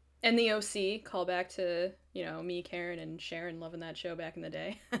 And the OC, call back to, me, Karen, and Sharon loving that show back in the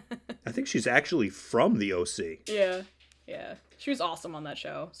day. I think she's actually from the OC. Yeah. Yeah. She was awesome on that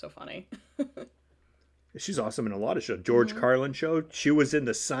show. So funny. She's awesome in a lot of shows. George Carlin show. She was in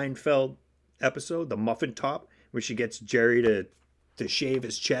the Seinfeld episode, The Muffin Top, where she gets Jerry to shave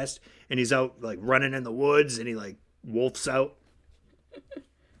his chest, and he's out like running in the woods, and he like wolfs out.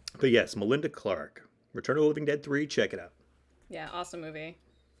 But yes, Melinda Clarke, Return of the Living Dead 3. Check it out. Yeah, awesome movie.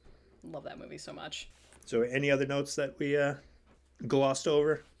 Love that movie so much. So, any other notes that we glossed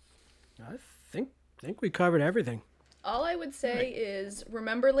over? I think we covered everything. All I would say is,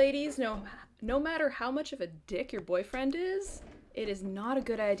 remember, ladies, no matter how much of a dick your boyfriend is, it is not a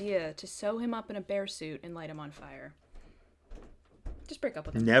good idea to sew him up in a bear suit and light him on fire. Just break up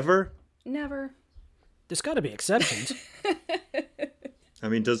with him. Never? Never. There's got to be exceptions. I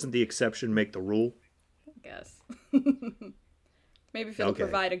mean, doesn't the exception make the rule? I guess. Maybe if it'll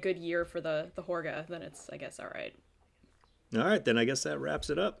provide a good year for the Horga, then it's, I guess, all right. All right, then I guess that wraps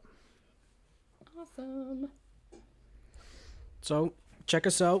it up. Awesome. So check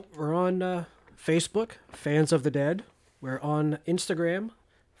us out. We're on Facebook, Fans of the Dead. We're on Instagram,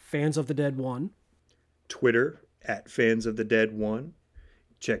 Fans of the Dead 1. Twitter, @Fans of the Dead 1.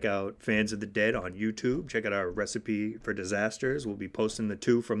 Check out Fans of the Dead on YouTube. Check out our Recipe for Disasters. We'll be posting the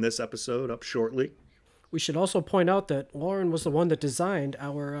 2 from this episode up shortly. We should also point out that Lauren was the one that designed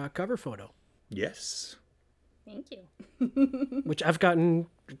our cover photo. Yes. Thank you. Which I've gotten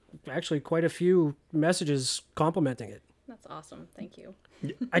actually quite a few messages complimenting it. That's awesome. Thank you.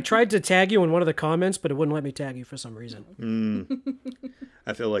 I tried to tag you in one of the comments, but it wouldn't let me tag you for some reason.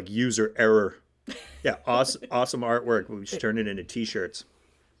 I feel like user error. Yeah, awesome artwork. We should turn it into t-shirts.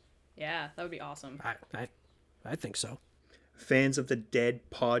 Yeah, that would be awesome. I think so. Fans of the Dead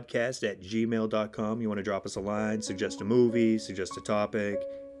podcast @gmail.com. You want to drop us a line, suggest a movie, suggest a topic,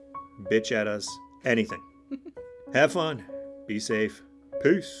 bitch at us, anything. Have fun. Be safe.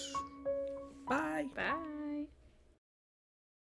 Peace. Bye. Bye.